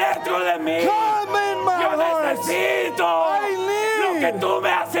 Entra dentro de mí. Come in my Yo heart. necesito I lo que need tú me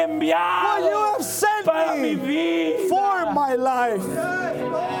has what you enviado have sent para mi me vida. for my life.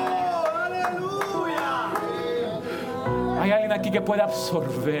 Hay alguien aquí que pueda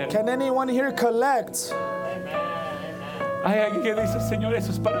absorber. Can anyone here collect? Hay alguien que dice, Señor,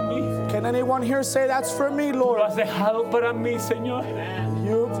 eso es para mí. Can anyone here say, that's for me, Tú lo Lord? has dejado para mí, Señor.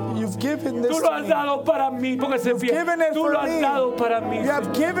 You've given this Tú lo to has me. dado para mí. Póngase pie. Given it Tú for lo has me. dado para mí. You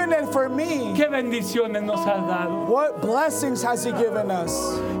have given it for me. Qué bendiciones nos has dado. What blessings has He given us?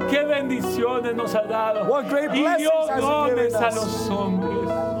 Qué bendiciones nos ha dado. What great Y blessings dio has He dones given a us. los hombres.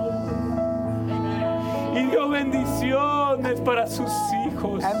 Y dio bendiciones para sus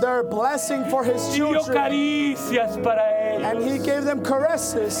hijos. And they're a blessing for His Y dio children. caricias para And He ellos. gave them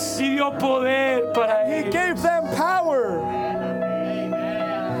caresses. Y dio poder para He ellos. gave them power.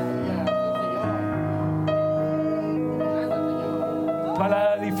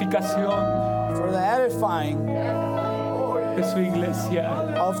 Para la edificación For the edifying de su iglesia.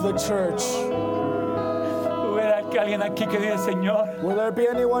 of the church. Hubiera que alguien aquí que diga, Señor, Will there be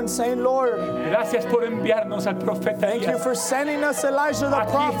anyone saying, Lord, gracias por enviarnos al profeta thank you Elías. for sending us Elijah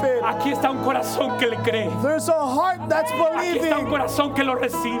the prophet? Aquí está un corazón que le cree. There's a heart that's Aquí está un believing. corazón que lo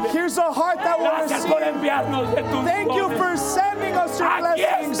recibe. Here's a heart that will Gracias por receive. enviarnos de tus Thank you dones. for sending us your Aquí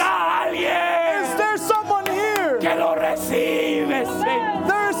blessings. está alguien Is there someone here? que lo recibe, Señor.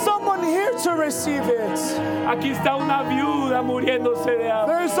 There is someone here to receive it. Aquí está una viuda muriéndose de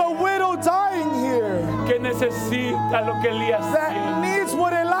hambre There's a widow dying here que necesita lo que Elías that tiene. needs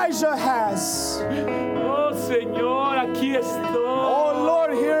what Elijah has. Oh, Señor, aquí estoy Oh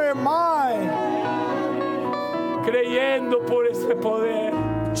Lord, here am I, creyendo por ese poder,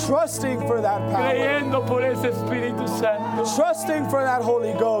 trusting for that power, creyendo por ese Espíritu Santo. trusting for that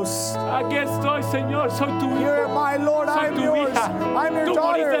Holy Ghost. Aquí estoy, Señor, soy tu Here hijo. am I, Lord, Soy I'm tu yours. hija. I'm your Tú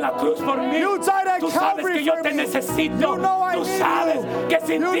moriste en la daughter. cruz por mí. You died at Tú sabes Calvary que yo for te me. necesito. You know I Tú need sabes you. que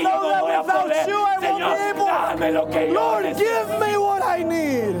sin You ti know yo no that voy a without poder. you I won't Señor, be able. dame lo que yo Lord, necesito. give me what I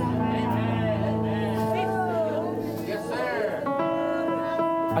need.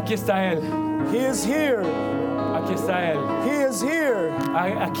 Aquí está Él. He is here. Aquí está Él. He is here.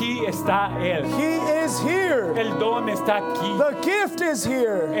 Aquí está Él. He is here. El don está aquí. The gift is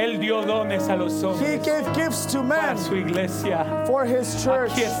here. Él dio dones a los He hombres gave gifts to para men su iglesia. for his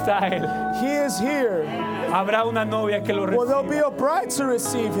church. Aquí está Él. He is here. Habrá una novia que lo Will there be reciba. a bride to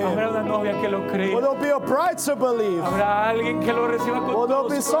receive Habrá him? una novia que lo Will cree. there be a bride to believe? Habrá alguien que lo reciba con Will there todo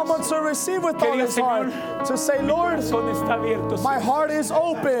be su someone corazón. to receive with Que all diga, his heart? To say, Mi Lord, corazón está abierto. my Señor. heart is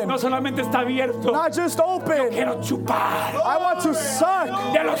open. No solamente está abierto. Not just open. Quiero chupar I want to suck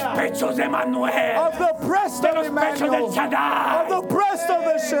de los pechos de Manuel. of the breast De of los pechos del Emmanuel. Of Shaddai. the breast of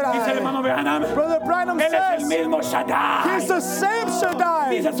the Dice el Shaddai. hermano Branham. Brother Branham Él es el says, mismo Shaddai. he's the same Shaddai.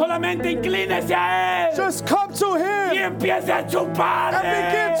 Dice solamente inclínese a Él Just come to y him empiece a chupar.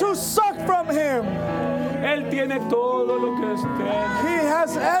 and begin to suck from him. Él tiene todo lo que usted. He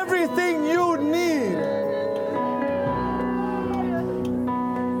has everything you need.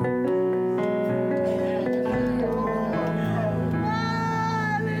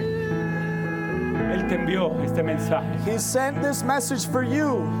 Él te envió este mensaje. He sent this message for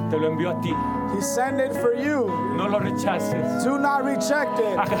you. Te lo envió a ti. He sent it for you. No lo rechaces. Do not reject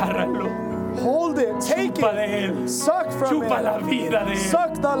it. Agárralo. Hold it. Take Chupa de it. Él. Suck from Chupa la it. vida de Él.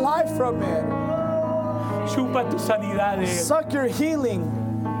 Suck the life from it. Chupa tu sanidad de Él. Suck your healing.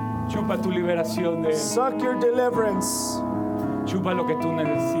 Chupa tu liberación de Él. Suck your deliverance. Chupa lo que tú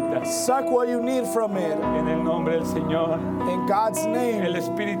necesitas. Suck what you need from it. En el nombre del Señor. In God's name, El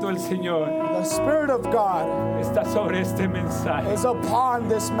Espíritu del Señor the Spirit of God está sobre este mensaje. is upon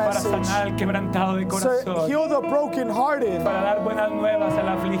this Para message sanar al quebrantado de to corazón. heal the brokenhearted, Para dar buenas nuevas al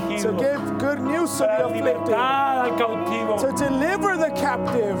to afligido. give good news to Para the dar afflicted, libertad al cautivo. to deliver the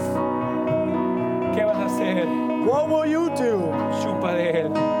captive. ¿Qué vas a hacer? What will you do? Chupa de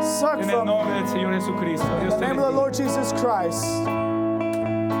Él. Suck En el from nombre del Señor Jesucristo. Dios the te name of the bendiga. Lord Jesus Christ.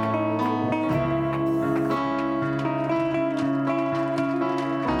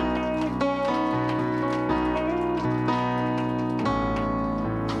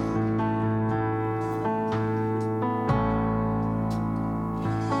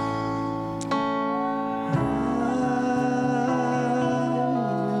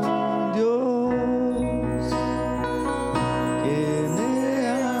 Dios que me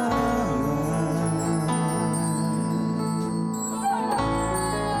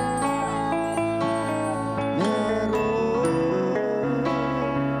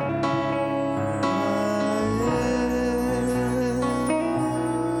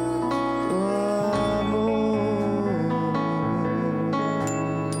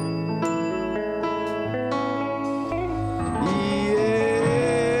y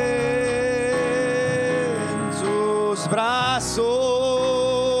en sus brazos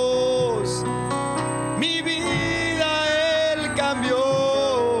mi vida Él cambió.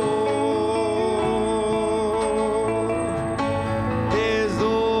 Es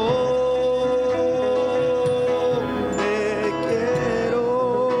donde quiero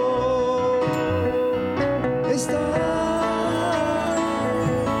estar.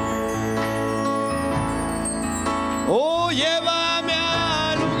 Oh, llévame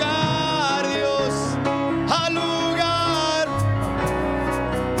al lugar, Dios, al lugar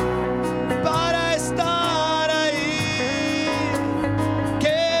para estar ahí.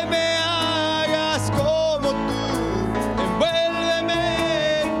 Que me hagas como tú, envuélveme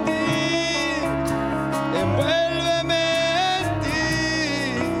en ti, envuélveme en ti,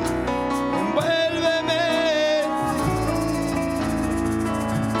 envuélveme en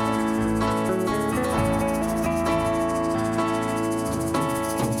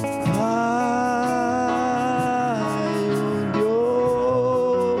Hay un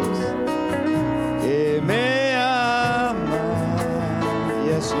Dios que me ama.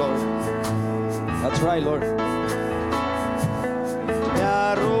 Yes, Lord. That's right, Lord. Me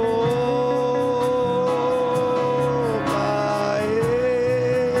arropa en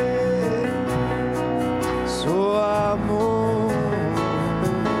su amor.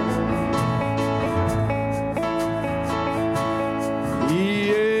 Y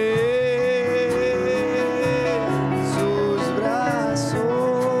en sus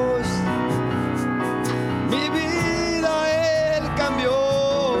brazos mi vida Él cambió.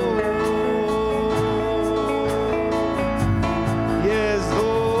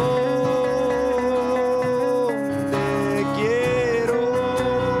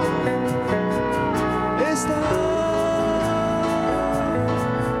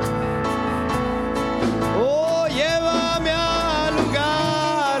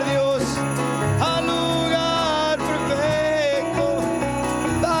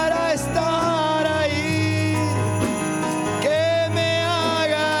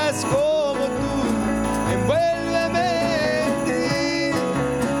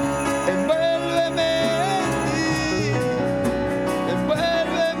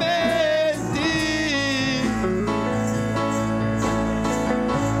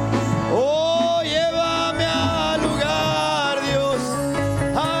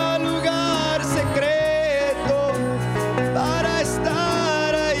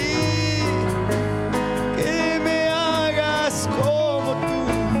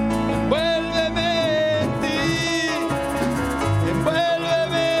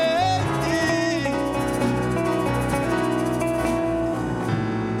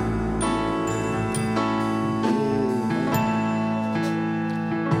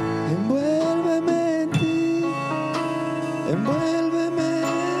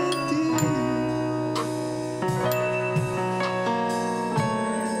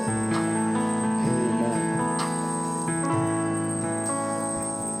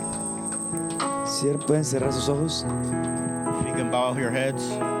 pueden cerrar sus ojos. You can bow your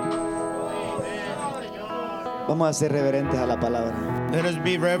heads. Vamos a ser reverentes a la palabra. Let us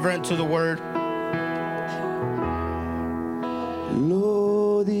be reverent to the word.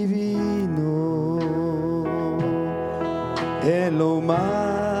 Lo divino en lo humano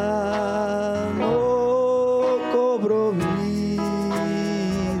cobró vida,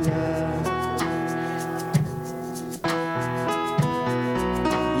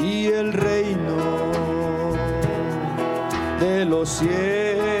 y el reino de los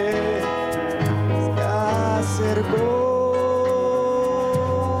cielos se acercó.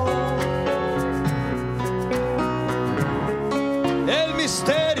 El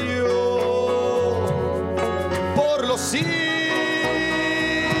misterio por los siglos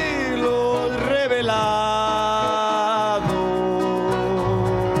revelado,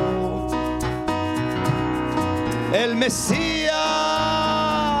 el Mesías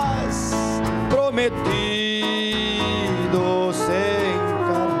prometido se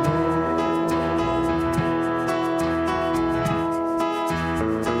encarnó.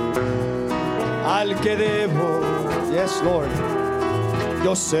 Al que debo, yes Lord,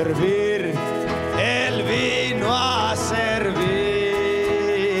 yo servir, Él vino a servirme.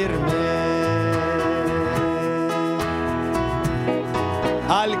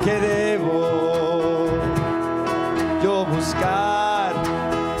 Al que debo yo buscar,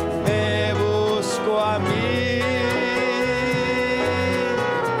 me busco a mí.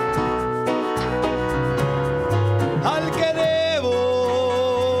 Al que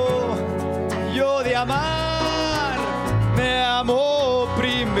debo yo de amar, me amó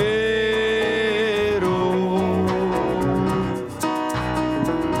primero.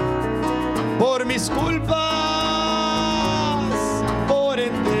 Por mis culpas, por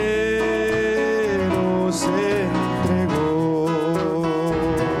entero se entregó.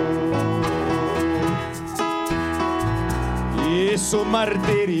 Y su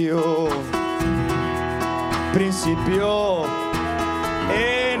martirio principió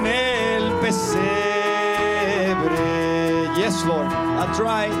en el pesebre. Yes, Lord, that's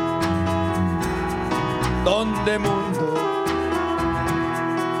right. Donde mundo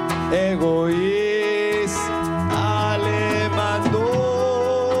egoísta le mandó.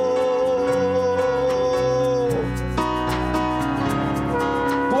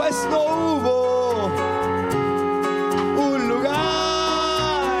 Pues no hubo un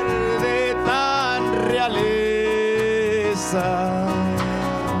lugar de tan realeza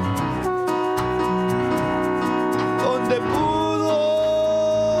donde pudo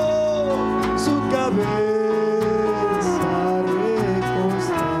su cabeza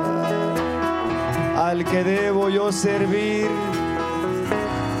recostar. Al que debo yo servir,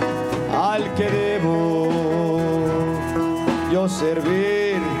 al que debo yo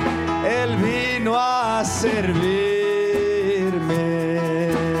servir, Él vino a servirme.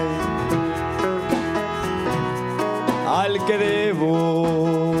 Al que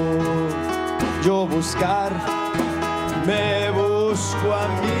debo yo buscar, me busco a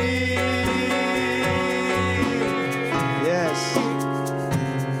mí. Yes.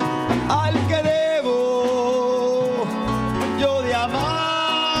 Al que debo yo de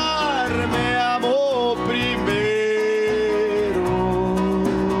amar, me amó primero.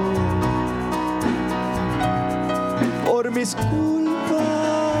 Por mis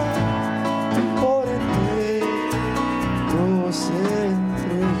culpas, por entero se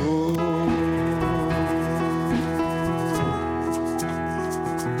entregó.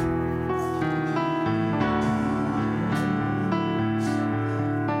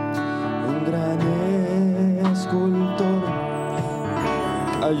 Un gran escultor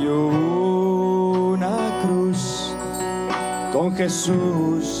halló una cruz con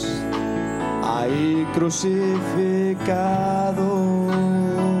Jesús ahí crucificado.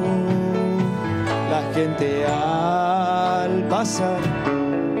 La gente al pasar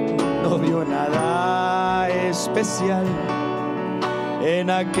no vio nada especial en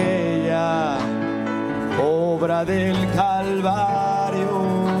aquella obra del Calvario.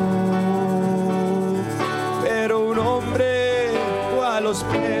 Pero un hombre fue a los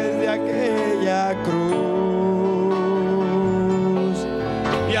pies de aquella cruz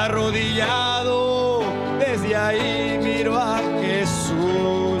y arrodillado desde ahí miró a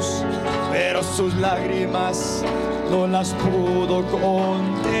Jesús, pero sus lágrimas no las pudo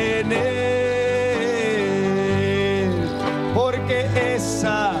contener, porque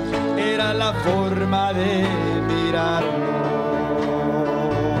esa era la forma de mirarlo.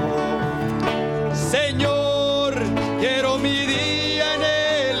 Señor, quiero mi día en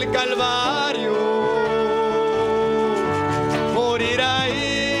el Calvario, morir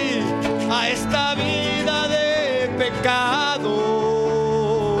ahí a esta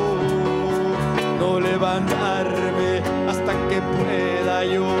pueda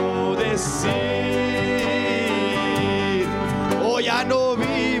yo decir, oh, ya no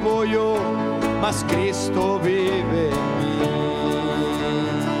vivo yo, mas Cristo vive en mí.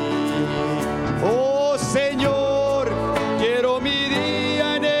 Oh Señor, quiero mi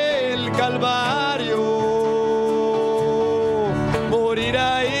día en el Calvario, morir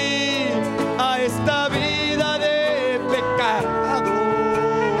ahí a esta vida de pecado,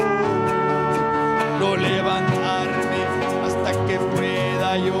 no levantarme hasta que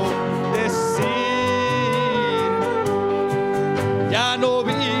pueda yo decir, ya no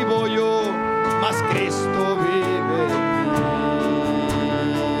vivo yo, mas Cristo vive en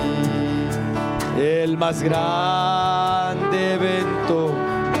mí. El más grande evento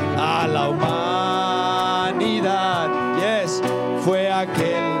a la humanidad, yes, fue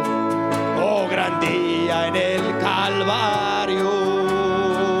aquel, oh, gran día en el Calvario,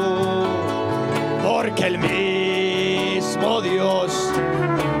 porque el mismo Dios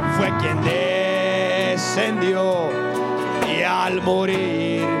fue quien descendió y al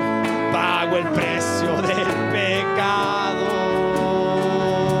morir pagó el precio del pecado.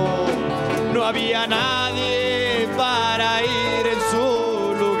 No había nadie para ir en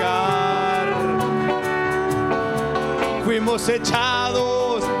su lugar. Fuimos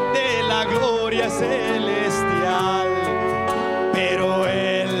echados de la gloria celestial, pero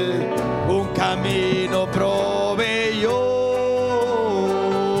Él un camino proveyó,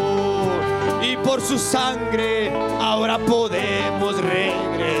 y por su sangre ahora podemos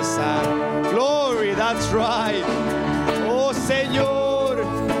regresar. Glory, that's right. Oh Señor,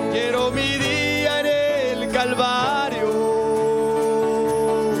 quiero mi día en el Calvario,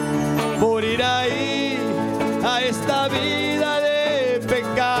 morir ahí a esta vida de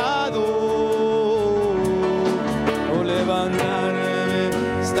pecado, no levantarme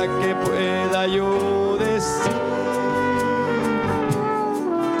hasta que pueda yo decir,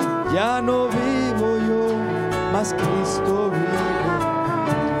 ya no vivo yo, mas Cristo vive.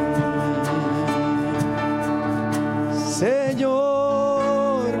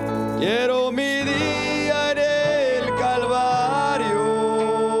 Señor, quiero mi día en el Calvario,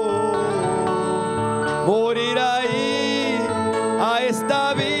 morir ahí a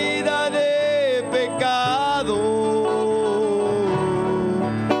esta vida de pecado,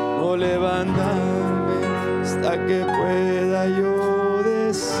 no levantarme hasta que pueda yo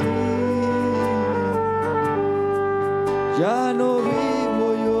decir, ya no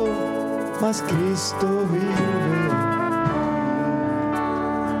vivo yo, mas Cristo vive.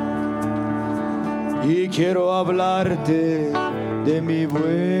 Y quiero hablarte de mi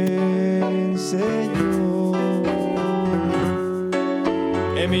buen Señor.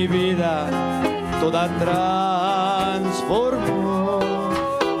 En mi vida toda transformó.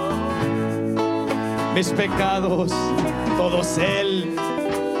 Mis pecados todos Él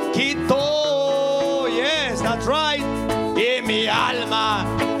quitó. Yes, that's right. Y mi alma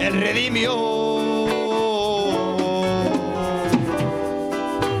Él redimió.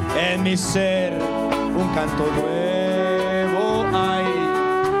 En mi ser un canto nuevo hay,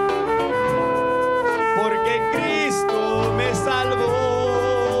 porque Cristo me salvó.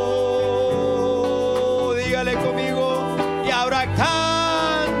 Dígale conmigo, y ahora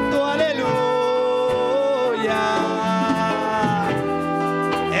canto aleluya.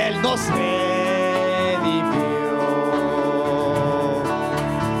 Él nos redimió.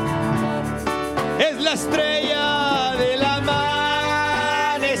 Es la estrella del amanecer,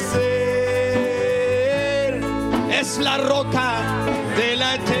 es la roca de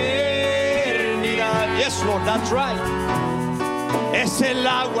la eternidad. Yes, Lord, that's right. Es el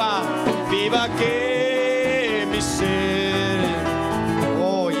agua viva que mi ser,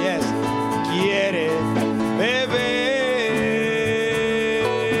 oh yes, quiere beber.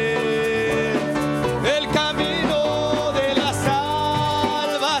 El camino de la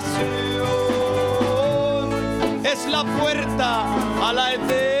salvación es la puerta a la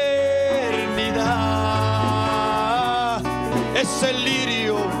eternidad. Es el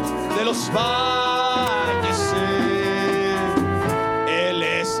lirio de los valles. Él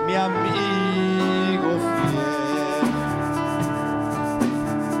es mi amigo fiel.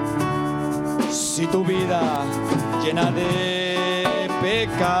 Si tu vida llena de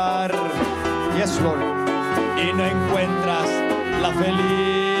pecar, yes, Lord, y no encuentras la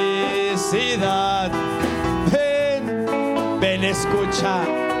felicidad, ven, ven, escucha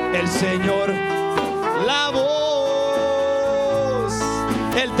el Señor la voz.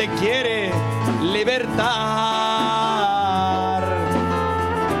 Él te quiere libertar.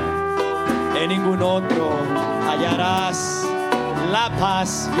 En ningún otro hallarás la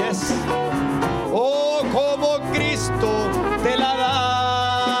paz. Yes. Oh, como Cristo te la da.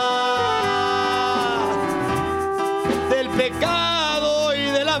 pecado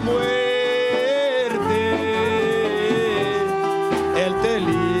y de la muerte. Él te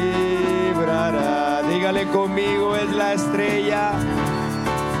librará. Dígale conmigo, es la estrella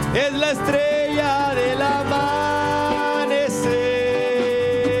del amanecer,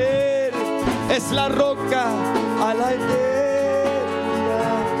 es la roca a la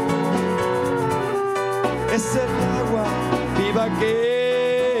eternidad, es el agua viva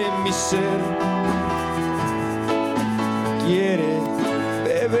que mi ser quiere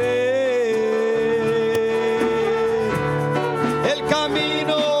beber. El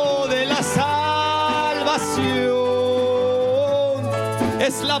camino de la salvación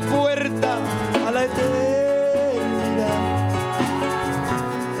es la puerta a la eternidad,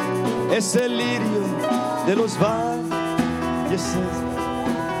 es el lirio de los valles.